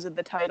because of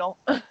the title.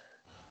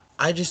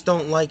 I just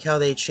don't like how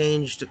they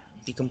changed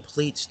the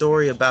complete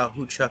story about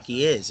who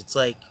Chucky is. It's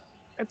like,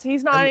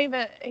 He's I not mean,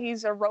 even.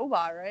 He's a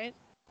robot, right?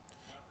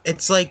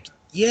 it's like,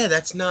 yeah,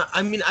 that's not.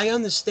 I mean, I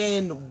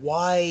understand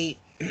why.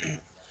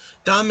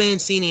 Don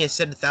Mancini has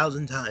said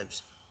 1,000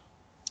 times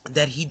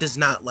that he does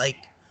not like.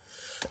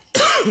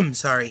 I'm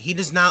sorry, he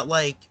does not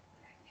like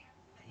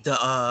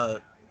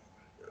the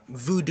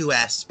voodoo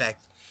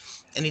aspect,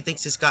 and he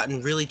thinks it's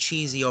gotten really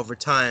cheesy over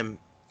time,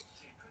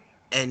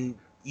 and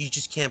you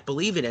just can't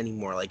believe it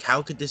anymore. Like,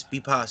 how could this be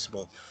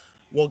possible?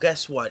 Well,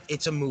 guess what?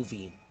 It's a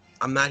movie.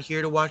 I'm not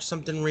here to watch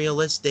something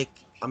realistic.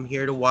 I'm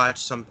here to watch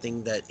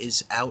something that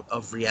is out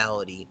of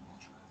reality.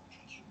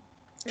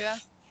 Yeah,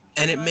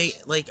 And pretty it may,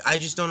 much. like, I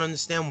just don't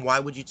understand, why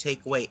would you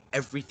take away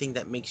everything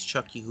that makes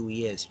Chucky who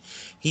he is?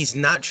 He's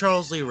not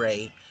Charles Lee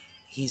Ray.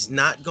 He's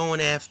not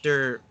going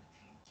after,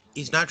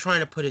 he's not trying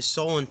to put his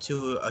soul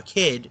into a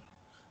kid.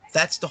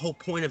 That's the whole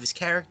point of his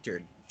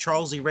character.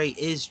 Charles Lee Ray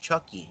is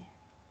Chucky.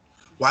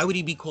 Why would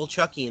he be called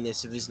Chucky in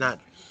this if he's not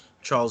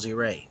Charles Lee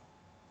Ray?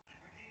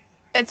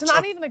 It's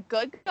not Chuck, even a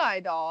good guy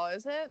doll,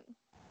 is it?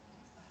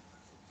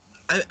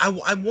 I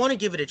want to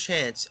give it a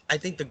chance. I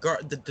think the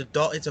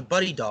doll, it's a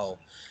buddy doll.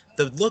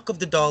 The look of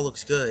the doll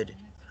looks good.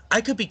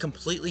 I could be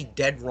completely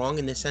dead wrong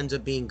and this ends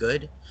up being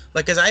good.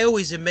 Like, as I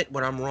always admit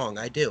when I'm wrong,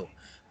 I do.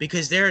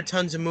 Because there are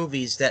tons of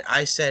movies that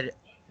I said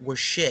were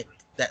shit,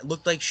 that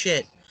looked like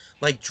shit.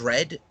 Like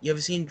Dread. You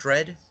ever seen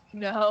Dread?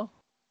 No.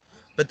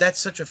 But that's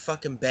such a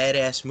fucking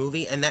badass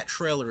movie, and that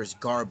trailer is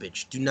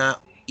garbage. Do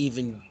not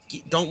even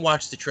don't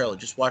watch the trailer.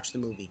 Just watch the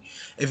movie.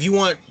 If you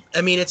want,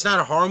 I mean, it's not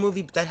a horror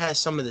movie, but that has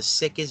some of the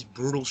sickest,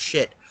 brutal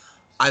shit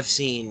I've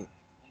seen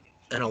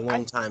in a I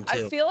long time I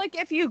too. feel like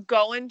if you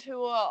go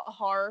into a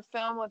horror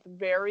film with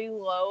very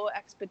low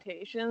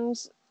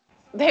expectations,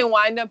 they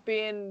wind up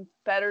being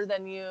better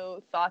than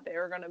you thought they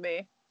were going to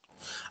be.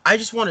 I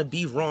just want to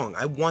be wrong.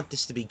 I want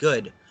this to be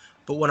good.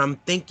 But when I'm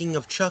thinking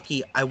of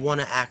Chucky, I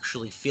want to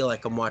actually feel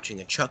like I'm watching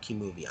a Chucky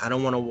movie. I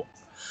don't want to,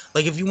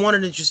 like, if you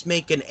wanted to just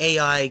make an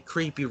AI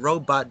creepy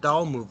robot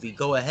doll movie,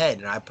 go ahead,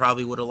 and I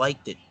probably would have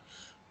liked it.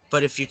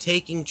 But if you're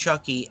taking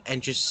Chucky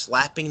and just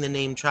slapping the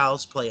name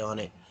Child's Play on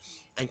it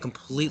and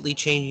completely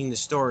changing the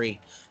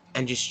story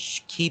and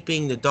just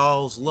keeping the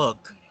doll's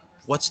look,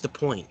 what's the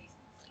point?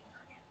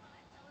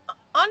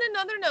 On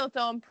another note,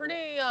 though, I'm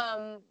pretty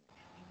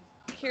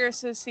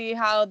curious to see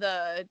how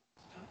the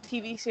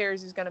TV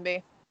series is going to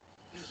be.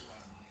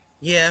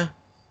 Yeah,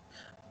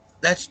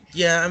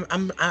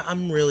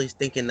 I'm really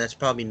thinking that's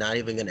probably not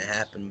even gonna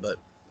happen, but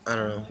I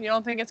don't know. You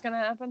don't think it's going to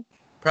happen?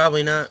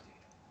 Probably not.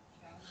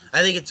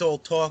 I think it's all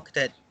talk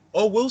that,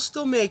 oh, we'll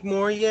still make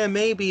more. Yeah,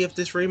 maybe if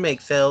this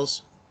remake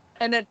fails.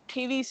 And a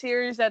TV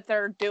series that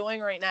they're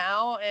doing right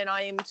now, and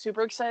I am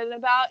super excited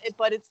about it.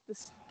 But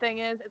this thing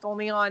is, it's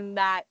only on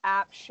that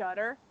app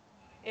Shutter.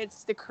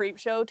 It's the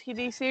Creepshow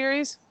TV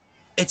series.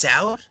 It's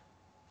out.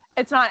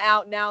 It's not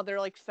out now. They're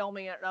like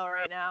filming it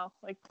right now.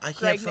 I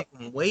can't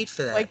fucking wait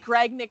for that.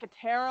 Greg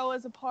Nicotero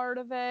is a part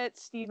of it.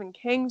 Stephen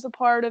King's a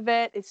part of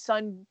it. His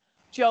son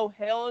Joe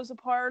Hill is a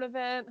part of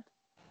it.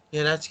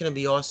 Yeah, that's gonna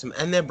be awesome.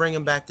 And they're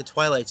bringing back the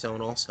Twilight Zone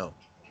also.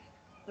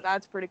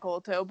 That's pretty cool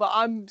too. But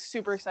I'm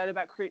super excited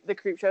about the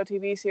Creepshow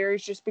TV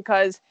series just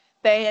because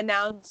they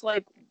announced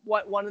like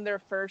what one of their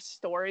first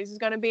stories is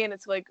going to be, and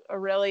it's like a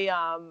really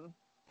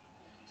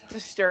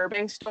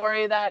disturbing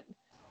story that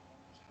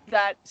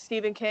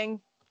Stephen King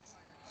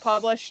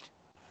published.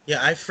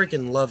 Yeah, I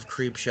freaking love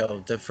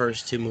Creepshow, the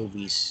first two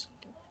movies.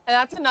 And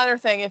that's another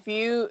thing. If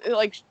you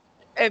like,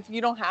 if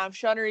you don't have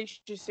Shudder, you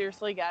should just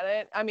seriously get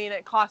it. I mean,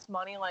 it costs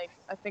money. Like,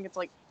 I think it's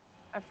like,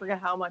 I forget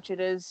how much it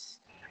is.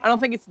 I don't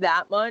think it's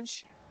that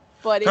much,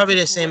 but it's Probably a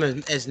the same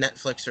great. as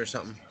Netflix or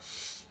something.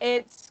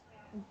 It's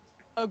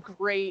a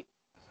great.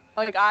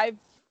 Like, I've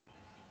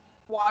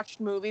watched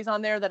movies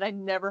on there that I'd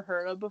never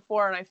heard of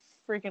before, and I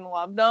freaking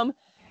loved them.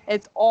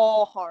 It's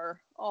all horror,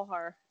 all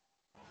horror.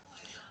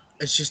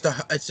 It's just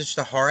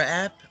a horror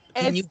app.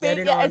 Can you It's get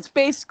it yeah, on? it's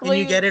Can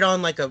you basically. get it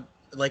on like a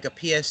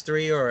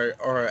PS3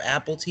 or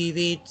Apple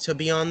TV to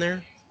be on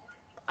there?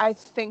 I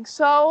think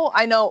so.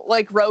 I know,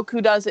 like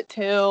Roku does it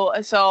too,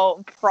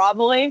 so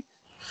probably.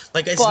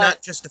 Like it's But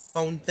not just a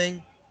phone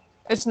thing.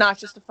 it's not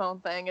just a phone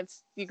thing.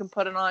 It's you can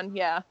put it on,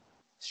 yeah,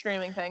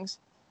 streaming things.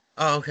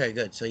 Oh, okay,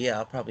 good. So yeah,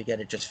 I'll probably get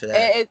it just for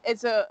that.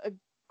 It's a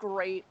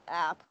great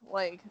app,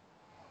 like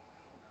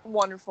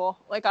wonderful.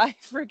 Like I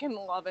freaking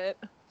love it.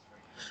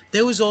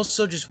 There was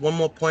also just one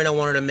more point I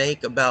wanted to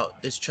make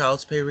about this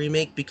Child's Play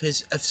remake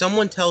because if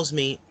someone tells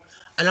me,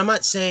 and I'm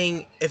not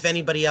saying if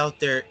anybody out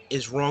there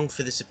is wrong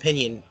for this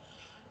opinion,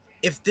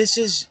 if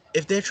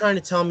they're trying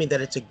to tell me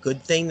that it's a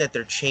good thing that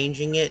they're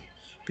changing it,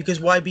 because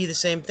why be the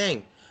same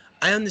thing?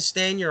 I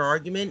understand your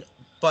argument,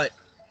 but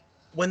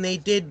when they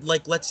did,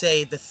 like, let's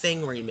say the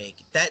Thing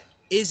remake, that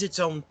is its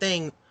own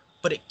thing,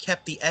 but it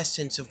kept the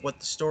essence of what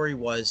the story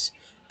was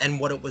and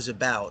what it was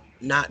about,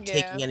 not Yeah,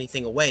 taking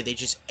anything away. They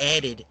just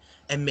added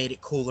and made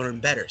it cooler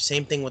and better.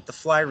 Same thing with the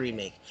Fly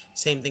remake.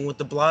 Same thing with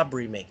the Blob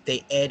remake.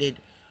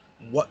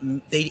 What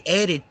they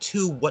added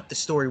to what the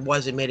story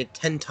was and made it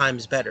 10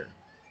 times better.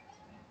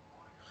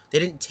 They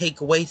didn't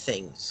take away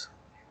things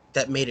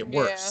that made it yeah,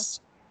 worse.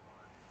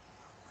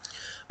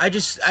 I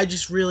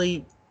just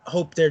really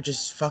hope they're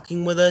just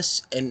fucking with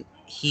us and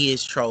he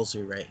is Charles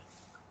Lee Ray.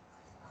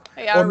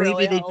 yeah. I Or maybe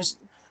really they hope. just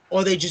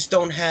or they just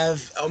don't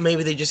have or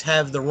maybe they just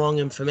have the wrong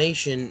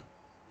information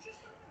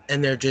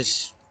and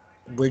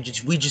we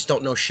just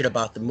don't know shit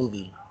about the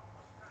movie.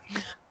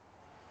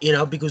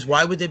 Because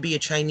why would there be a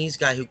Chinese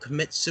guy who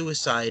commits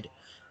suicide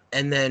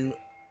and then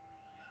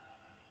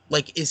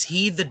like is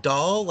he the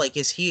doll? Like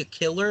is he a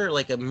killer,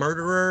 like a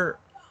murderer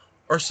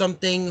or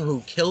something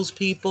who kills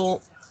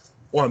people?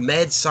 Or a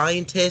mad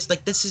scientist.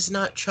 Like this is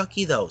not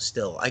Chucky though.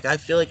 Still, like I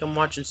feel like I'm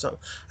watching some.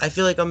 I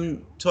feel like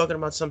I'm talking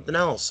about something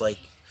else. Like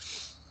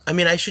I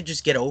mean, I should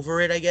just get over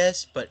it, I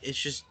guess. But it's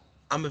just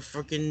I'm a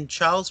freaking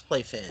Child's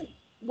Play fan.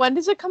 When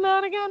does it come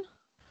out again?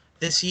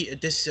 This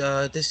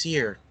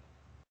year,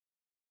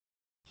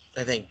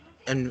 I think,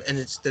 and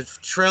it's the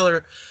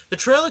trailer. The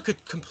trailer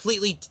could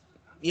completely,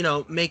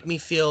 make me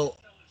feel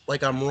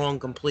like I'm wrong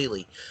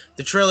completely.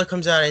 The trailer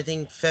comes out, I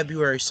think,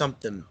 February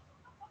something.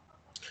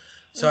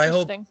 So I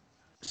hope Interesting.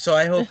 So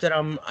I hope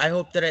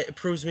that it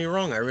proves me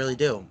wrong. I really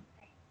do.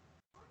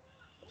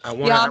 I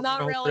wanna Yeah, I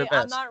wanna hope for the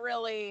I'm best. not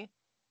really.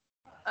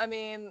 I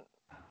mean,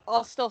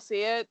 I'll still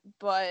see it,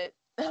 but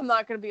I'm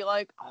not gonna be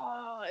like,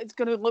 oh, it's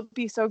gonna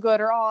be so good,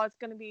 or oh, it's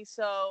gonna be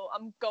so.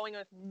 I'm going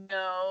with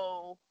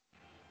no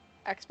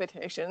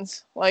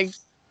expectations. Like,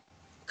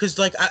 Cause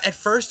like at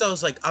first I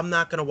was like, I'm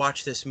not gonna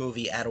watch this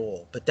movie at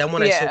all. But then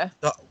when I saw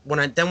yeah, when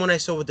I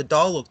saw what the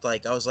doll looked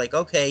like, I was like,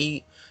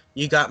 okay,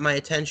 you got my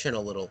attention a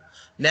little.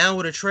 Now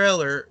with a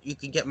trailer, you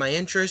can get my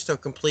interest or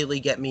completely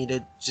get me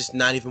to just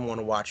not even want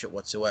to watch it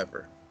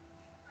whatsoever.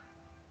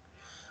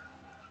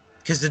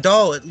 Because the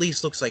doll at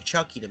least looks like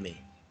Chucky to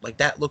me. Like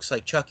that looks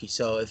like Chucky.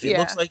 So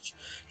yeah.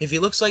 if he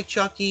looks like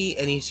Chucky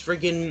and he's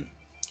friggin'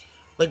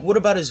 like what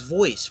about his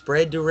voice?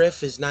 Brad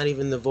Dourif is not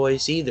even the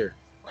voice either.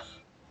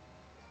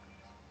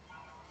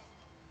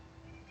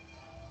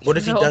 What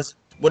if he No, does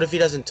what if he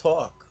doesn't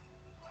talk?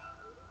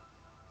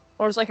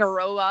 or it's like a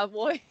robot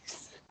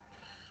voice.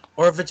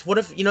 Or if it's what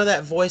if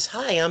that voice,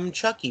 hi, I'm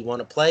Chucky,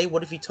 wanna play?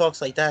 What if he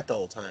talks like that the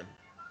whole time?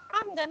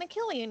 I'm gonna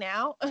kill you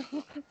now.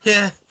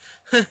 Yeah.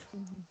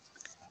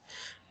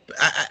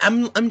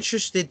 I'm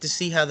interested to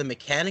see how the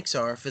mechanics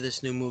are for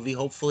this new movie.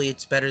 Hopefully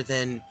it's better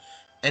than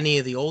any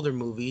of the older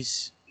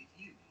movies.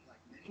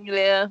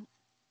 Yeah.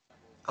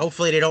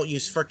 Hopefully they don't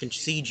use freaking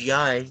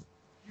CGI.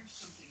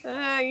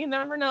 You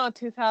never know.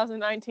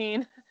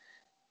 2019.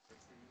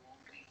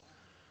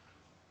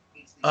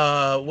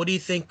 What do you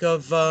think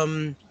of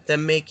them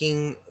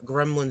making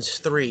Gremlins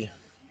 3?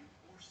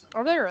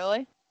 Are they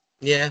really?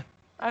 Yeah.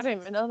 I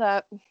didn't even know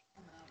that.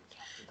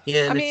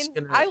 Yeah, I and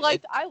mean, I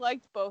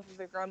liked both of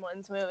the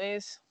Gremlins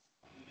movies.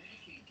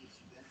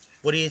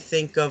 what do you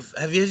think of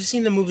have you ever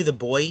seen the movie The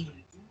Boy?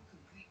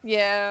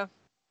 Yeah.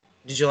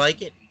 Did you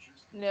like it?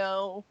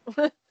 No.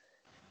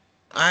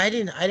 I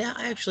didn't I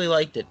actually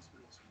liked it.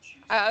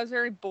 I was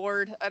very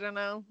bored. I don't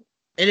know.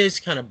 It is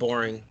kind of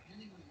boring.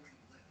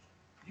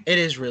 It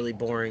is really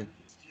boring.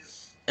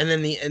 And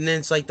then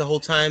it's like the whole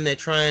time they're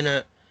trying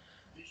to,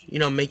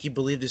 make you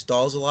believe this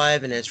doll's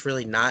alive and it's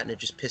really not and it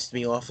just pissed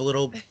me off a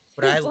little.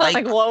 But I It's like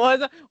like what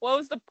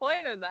was the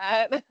point of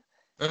that?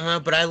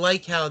 but I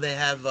like how they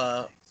have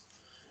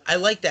I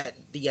like that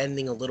the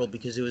ending a little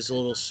because it was a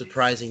little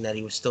surprising that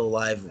he was still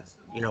alive,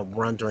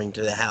 wandering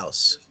to the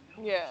house.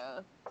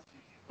 Yeah.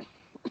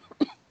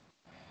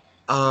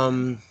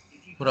 Um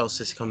what else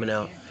is coming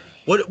out?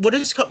 What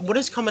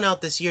is coming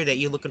out this year that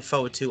you're looking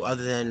forward to,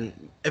 other than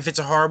if it's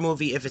a horror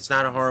movie, if it's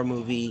not a horror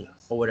movie,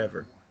 or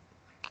whatever?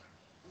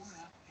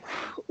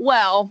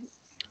 Well,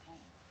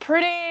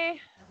 pretty.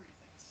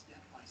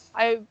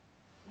 I'm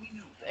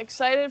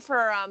excited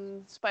for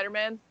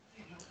Spider-Man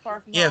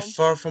Far From Yeah, Home.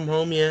 Far From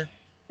Home. Yeah,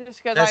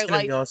 Just because that's I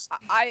gonna be like, awesome.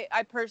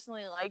 I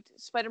personally liked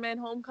Spider-Man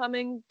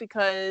Homecoming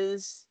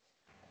because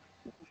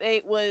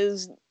it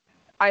was,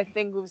 I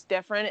think it was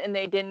different, and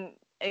they didn't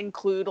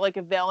include like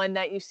a villain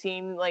that you've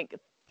seen like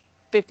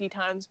 50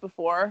 times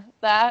before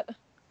that.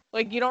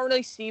 Like you don't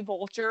really see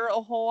Vulture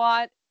a whole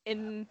lot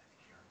in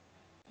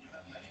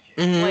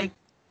Hmm. like,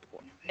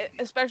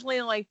 especially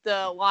in like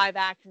the live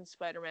action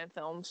Spider-Man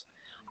films.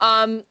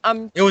 I'm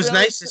It was really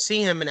nice to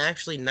see him, and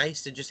actually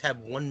nice to just have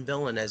one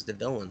villain as the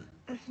villain.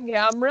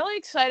 yeah, I'm really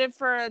excited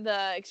for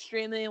the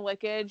extremely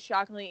wicked,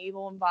 shockingly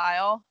evil and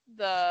vile.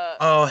 The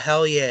Oh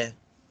hell yeah!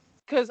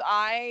 because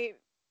I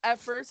at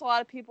first a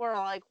lot of people are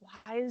like,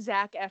 why is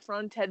Zac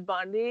Efron Ted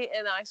Bundy?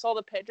 And I saw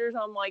the pictures,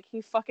 I'm like,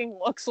 he fucking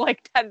looks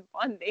like Ted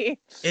Bundy.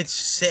 It's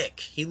sick.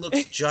 He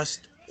looks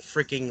just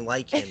freaking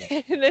like him.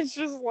 And it's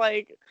just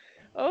like,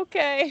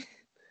 okay.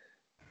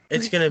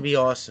 It's gonna be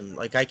awesome.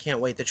 Like I can't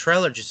wait. The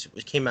trailer just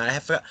came out. I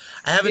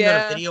haven't done a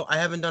Yeah. video. I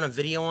haven't done a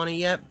video on it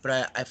yet,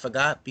 but I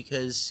forgot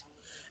because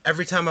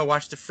every time I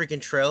watch the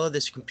freaking trailer,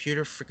 this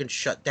computer freaking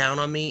shut down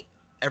on me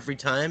every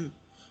time.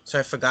 So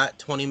I forgot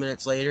 20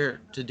 minutes later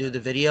to do the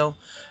video.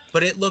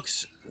 But it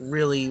looks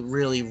really,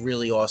 really,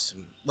 really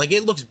awesome. Like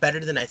it looks better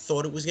than I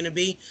thought it was gonna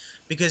be,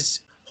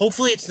 because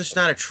hopefully it's just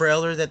not a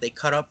trailer that they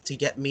cut up to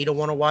get me to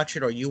want to watch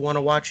it or you want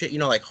to watch it. You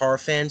know, like horror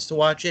fans to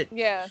watch it.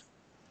 Yeah.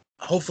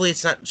 Hopefully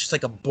it's not just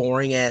like a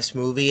boring ass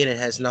movie and it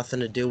has nothing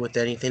to do with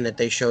anything that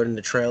they showed in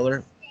the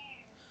trailer,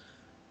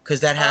 because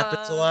that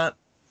happens a Uh lot.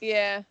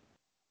 yeah.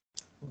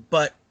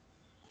 But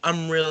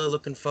I'm really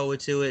looking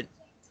forward to it.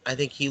 I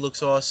think he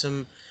looks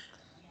awesome.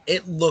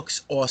 It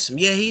looks awesome.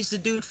 Yeah, he's the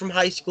dude from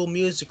High School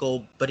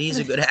Musical, but he's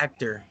a good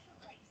actor.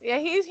 Yeah,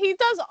 he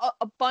does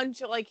a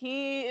bunch of like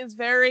he is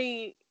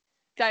very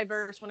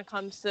diverse when it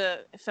comes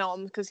to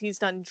film because he's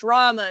done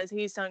dramas,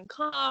 he's done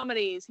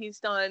comedies, he's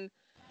done,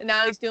 and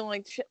now he's doing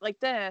like shit like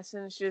this,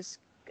 and it's just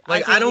I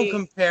Like think he I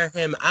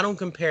don't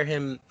compare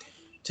him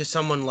to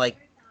someone like,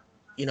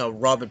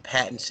 Robert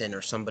Pattinson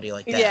or somebody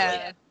like that. Like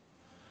yeah.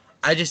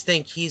 I just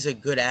think he's a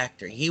good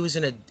actor. He was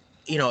in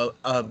you know,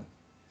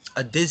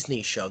 a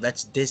Disney show.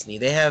 That's Disney.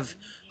 They have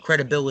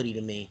credibility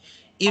to me.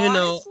 Even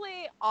though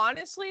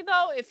Honestly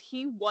though, if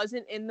he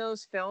wasn't in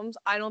those films,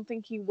 I don't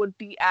think he would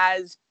be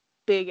as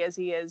big as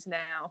he is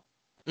now.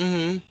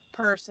 Mhm.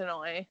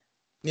 Personally.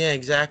 Yeah,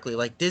 exactly.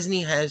 Like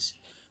Disney has,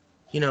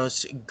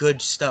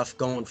 good stuff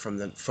going from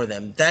them for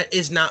them. That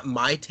is not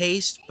my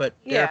taste, but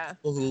there are Yeah.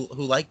 people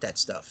who like that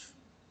stuff.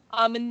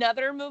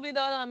 Another movie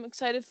though that I'm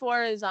excited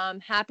for is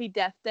Happy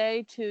Death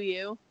Day to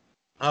You.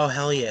 Oh,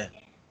 hell yeah.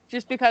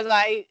 Just because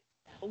I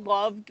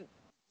loved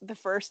the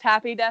first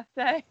Happy Death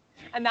Day,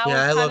 and that Yeah,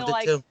 was I kind of loved it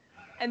like, too.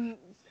 and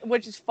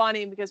which is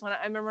funny because I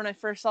remember when I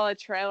first saw the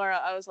trailer,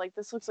 I was like,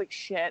 this looks like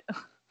shit,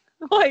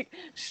 like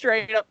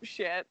straight up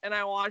shit, and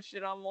I watched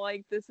it, I'm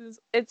like,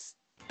 it's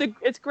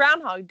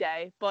Groundhog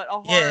Day, but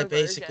Yeah,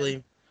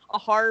 basically. a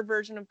horror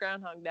version of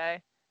Groundhog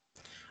Day.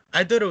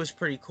 I thought it was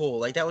pretty cool.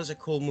 Like that was a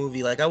cool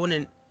movie. Like I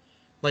wouldn't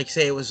like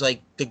say it was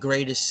like the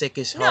greatest,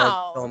 sickest horror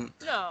No, film,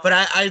 but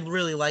no. I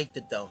really liked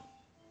it though.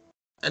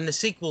 And the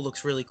sequel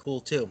looks really cool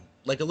too.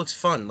 Like it looks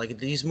fun. Like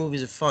these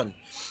movies are fun.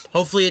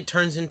 Hopefully it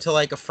turns into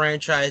like a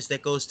franchise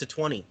that goes to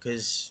 20,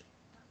 cuz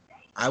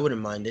I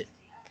wouldn't mind it.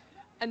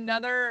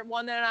 Another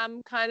one that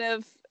I'm kind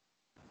of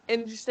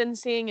interested in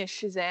seeing is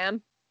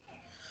Shazam.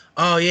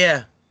 Oh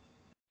yeah.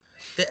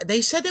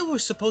 They said they were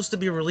supposed to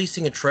be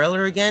releasing a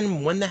trailer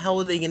again. When the hell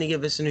are they going to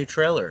give us a new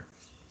trailer?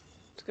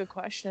 It's a good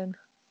question.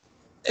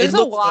 It There's a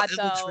looks lot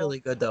it looks though. really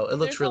good though. It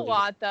looks There's a really good.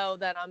 lot though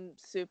that I'm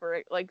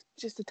super like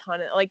just a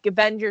ton of like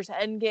Avengers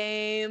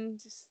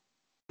Endgame, just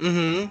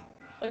Mhm.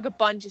 like a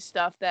bunch of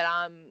stuff that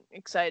I'm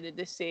excited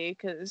to see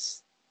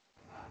because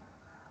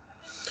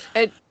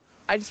it.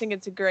 I just think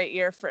it's a great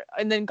year for,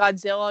 and then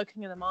Godzilla,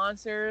 King of the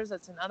Monsters.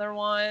 That's another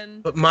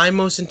one. But my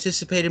most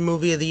anticipated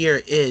movie of the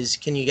year is,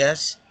 can you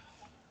guess?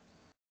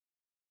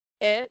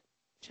 It,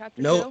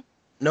 Chapter Nope. Two.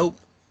 Nope.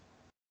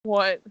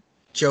 What?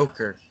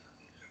 Joker.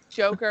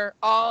 Joker.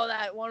 Oh,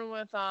 that one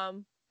with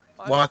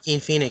what? Joaquin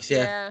Phoenix,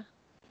 yeah. Yeah.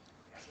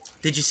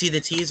 Did you see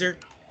the teaser?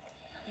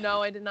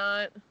 No, I did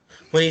not.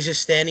 When he's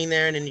just standing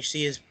there and then you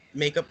see his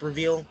makeup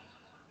reveal?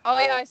 Oh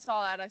yeah, I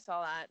saw that. I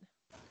saw that.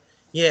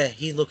 Yeah,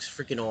 he looks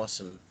freaking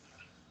awesome.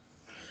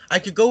 I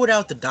could go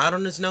without the dot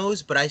on his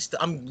nose, but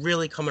I'm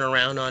really coming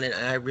around on it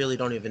and I really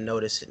don't even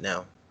notice it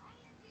now.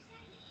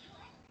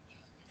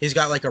 He's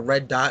got like a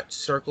red dot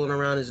circling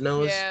around his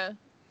nose. Yeah.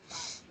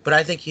 But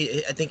I think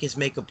his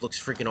makeup looks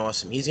freaking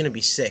awesome. He's gonna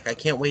be sick. I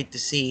can't wait to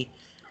see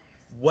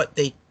what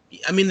they.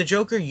 I mean, the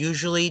Joker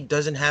usually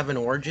doesn't have an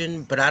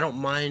origin, but I don't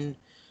mind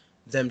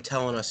them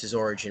telling us his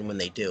origin when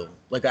they do.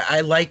 Like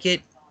I like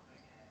it,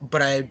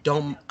 but I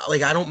don't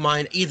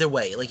mind either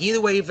way. Like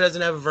either way, if it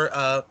doesn't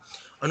have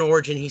an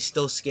origin, he's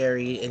still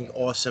scary and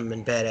awesome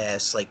and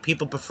badass. Like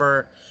people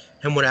prefer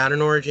him without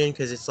an origin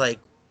because it's like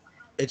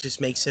it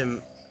just makes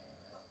him,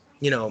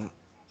 you know,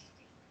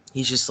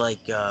 he's just like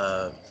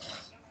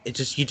it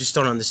just you just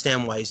don't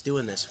understand why he's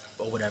doing this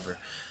or whatever.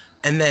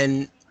 And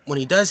then when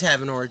he does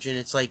have an origin,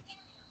 it's like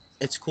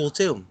it's cool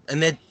too.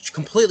 And they're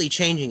completely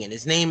changing it.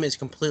 His name is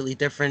completely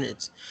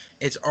different.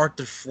 It's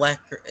Arthur Fleck.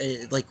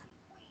 Like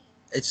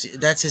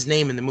that's his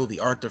name in the movie,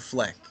 Arthur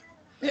Fleck.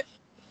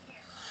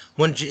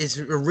 When his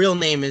real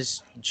name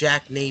is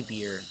Jack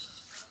Napier.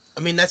 I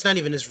mean, that's not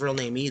even his real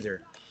name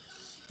either.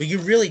 But you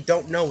really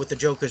don't know what the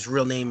Joker's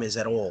real name is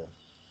at all.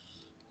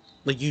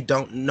 Like you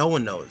don't. No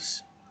one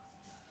knows.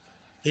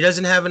 He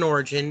doesn't have an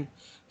origin.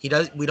 He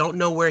does. We don't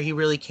know where he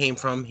really came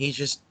from. He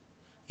just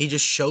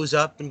shows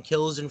up and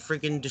kills and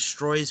freaking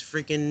destroys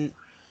freaking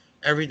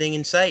everything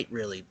in sight.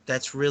 Really,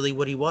 that's really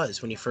what he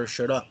was when he first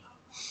showed up.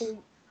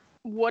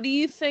 What do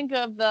you think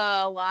of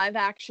the live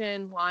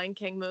action Lion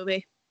King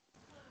movie?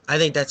 I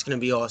think that's gonna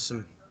be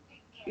awesome.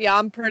 Yeah,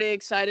 I'm pretty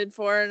excited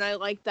for it, and I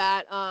like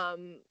that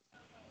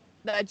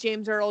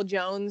James Earl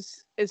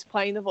Jones is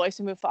playing the voice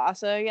of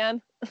Mufasa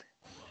again.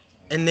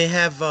 And they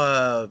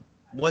have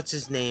what's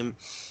his name?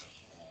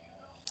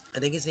 I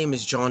think his name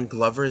is John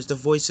Glover. Is the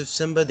voice of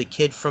Simba. The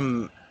kid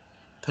from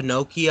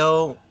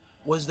Pinocchio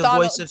was the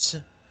voice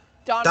Donald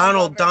of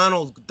Donald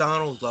Donald. Glover.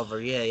 Donald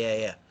Glover. Yeah, yeah,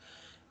 yeah.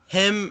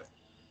 Him.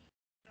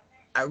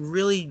 I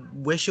really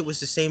wish it was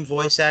the same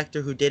voice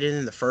actor who did it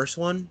in the first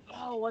one.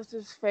 Oh, what's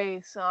his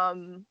face?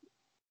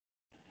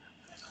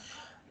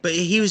 But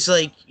he was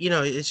like,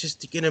 it's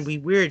just gonna be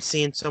weird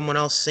seeing someone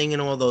else singing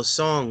all those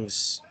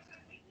songs.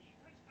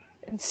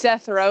 And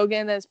Seth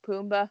Rogen as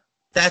Pumbaa.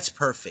 That's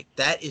perfect.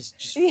 That is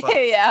just Yeah, fuck.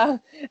 yeah.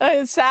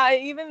 It's sad.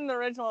 Even in the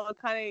original,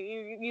 kind of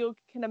you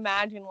can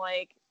imagine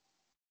like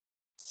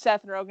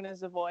Seth Rogen as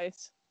the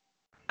voice.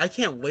 I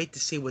can't wait to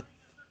see what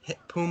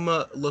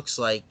Puma looks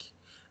like.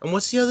 And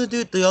what's the other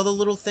dude? The other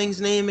little thing's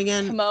name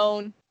again?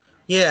 Timon.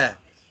 Yeah,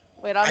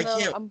 Wait, I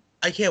can't.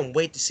 I can't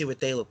wait to see what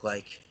they look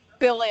like.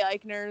 Billy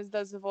Eichner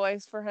does the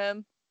voice for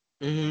him.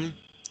 Hmm.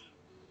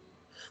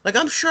 Like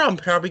I'm sure I'm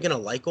probably gonna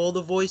like all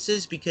the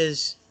voices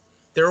because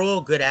they're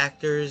all good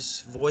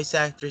actors, voice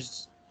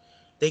actors.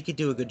 They could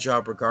do a good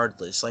job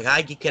regardless. Like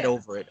I could get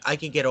over it. I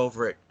could get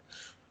over it.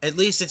 At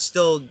least it's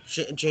still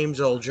James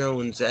Earl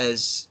Jones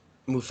as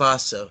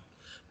Mufasa.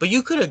 But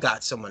you could have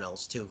got someone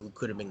else too who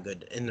could have been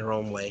good in their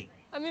own way.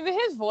 I mean, but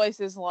his voice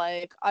is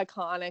like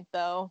iconic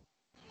though.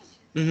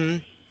 Hmm.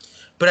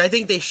 But I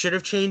think they should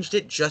have changed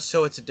it just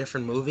so it's a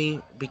different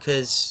movie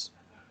because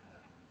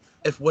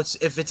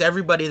if it's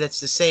everybody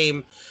that's the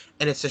same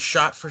and it's a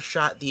shot for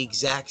shot the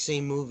exact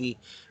same movie,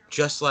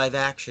 just live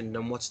action,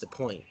 then what's the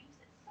point?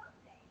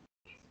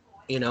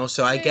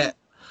 So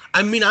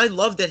I mean I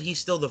love that he's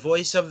still the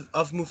voice of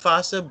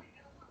Mufasa,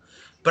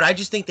 but I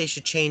just think they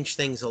should change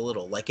things a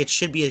little. Like it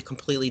should be a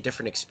completely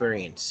different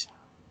experience.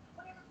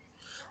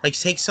 Like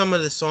take some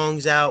of the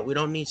songs out. We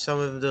don't need some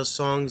of those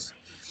songs.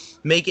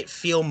 Make it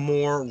feel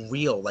more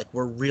real. Like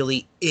we're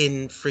really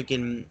in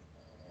freaking,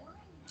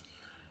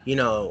 you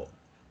know,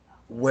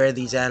 where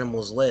these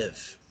animals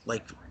live.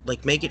 Like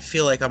make it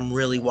feel like I'm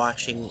really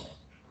watching,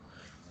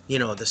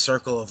 the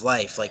circle of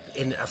life, like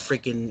in a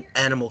freaking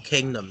animal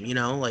kingdom,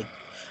 like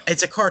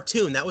it's a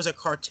cartoon. That was a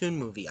cartoon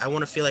movie. I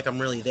want to feel like I'm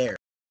really there.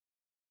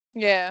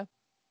 Yeah.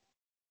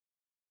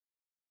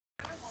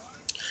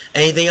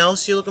 Anything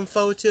else you're looking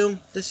forward to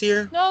this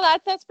year? No,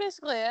 that's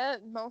basically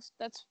it.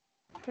 That's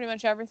pretty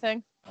much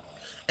everything.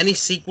 Any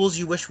sequels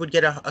you wish would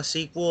get a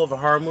sequel of a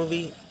horror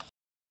movie?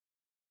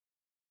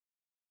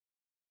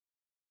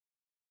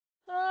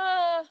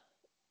 Uh,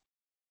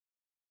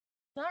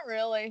 not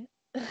really.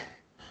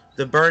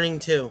 The Burning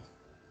 2.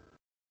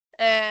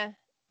 Eh.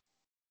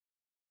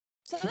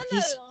 So then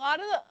He's a lot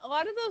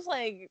of those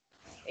like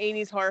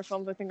 80s horror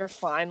films I think are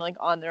fine like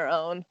on their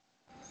own.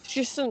 It's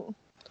just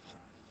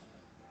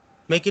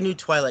Make a new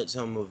Twilight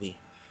Zone movie.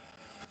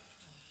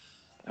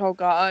 oh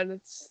god,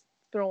 it's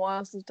been a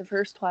while since the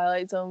first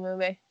Twilight Zone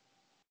movie.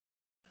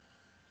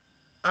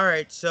 All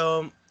right,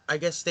 so I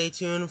guess stay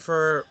tuned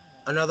for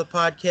another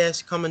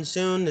podcast coming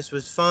soon. This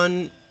was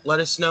fun. Let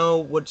us know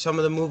what some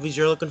of the movies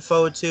you're looking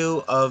forward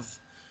to of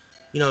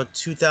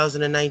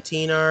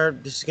 2019 are.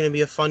 This is going to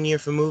be a fun year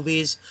for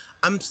movies.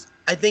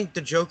 I think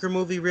the Joker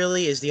movie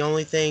really is the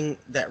only thing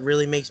that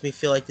really makes me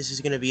feel like this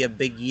is going to be a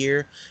big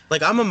year.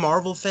 Like I'm a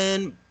Marvel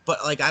fan,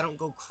 but like I don't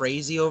go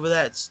crazy over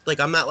that. It's like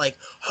I'm not like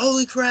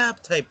holy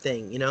crap type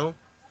thing.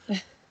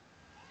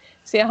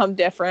 See, I'm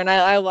different.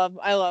 I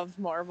love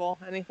Marvel.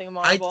 Anything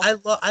Marvel.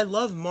 I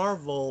love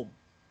Marvel,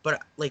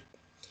 but like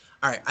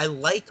all right, I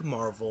like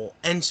Marvel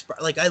and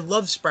like I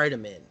love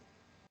Spider-Man.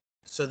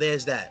 So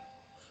there's that.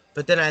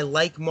 But then I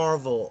like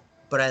Marvel,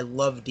 but I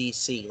love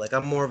DC. Like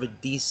I'm more of a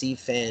DC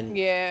fan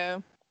Yeah.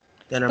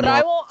 than a But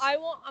Marvel.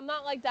 I'm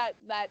not like that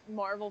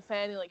Marvel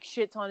fan who like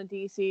shits on a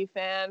DC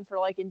fan for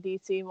liking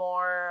DC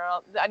more.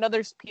 I know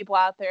there's people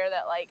out there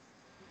that like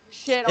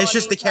shit It's on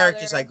just the each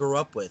characters other. I grew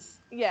up with.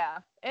 Yeah.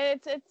 And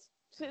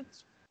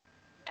it's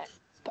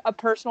a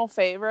personal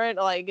favorite.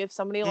 Like if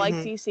somebody likes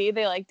Mm-hmm. DC,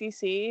 they like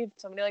DC. If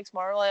somebody likes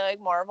Marvel, I like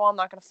Marvel. I'm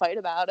not gonna fight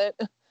about it.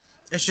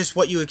 It's just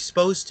what you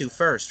exposed to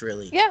first,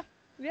 really. Yeah,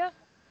 yeah.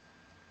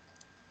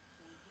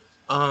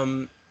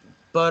 Um,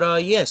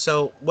 but yeah.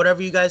 So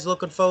whatever you guys are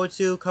looking forward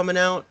to coming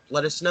out,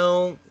 let us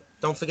know.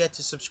 Don't forget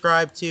to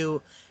subscribe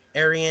to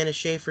Arianna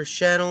Schaefer's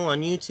channel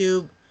on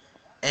YouTube.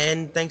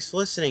 And thanks for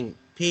listening.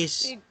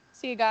 Peace.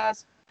 See you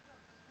guys.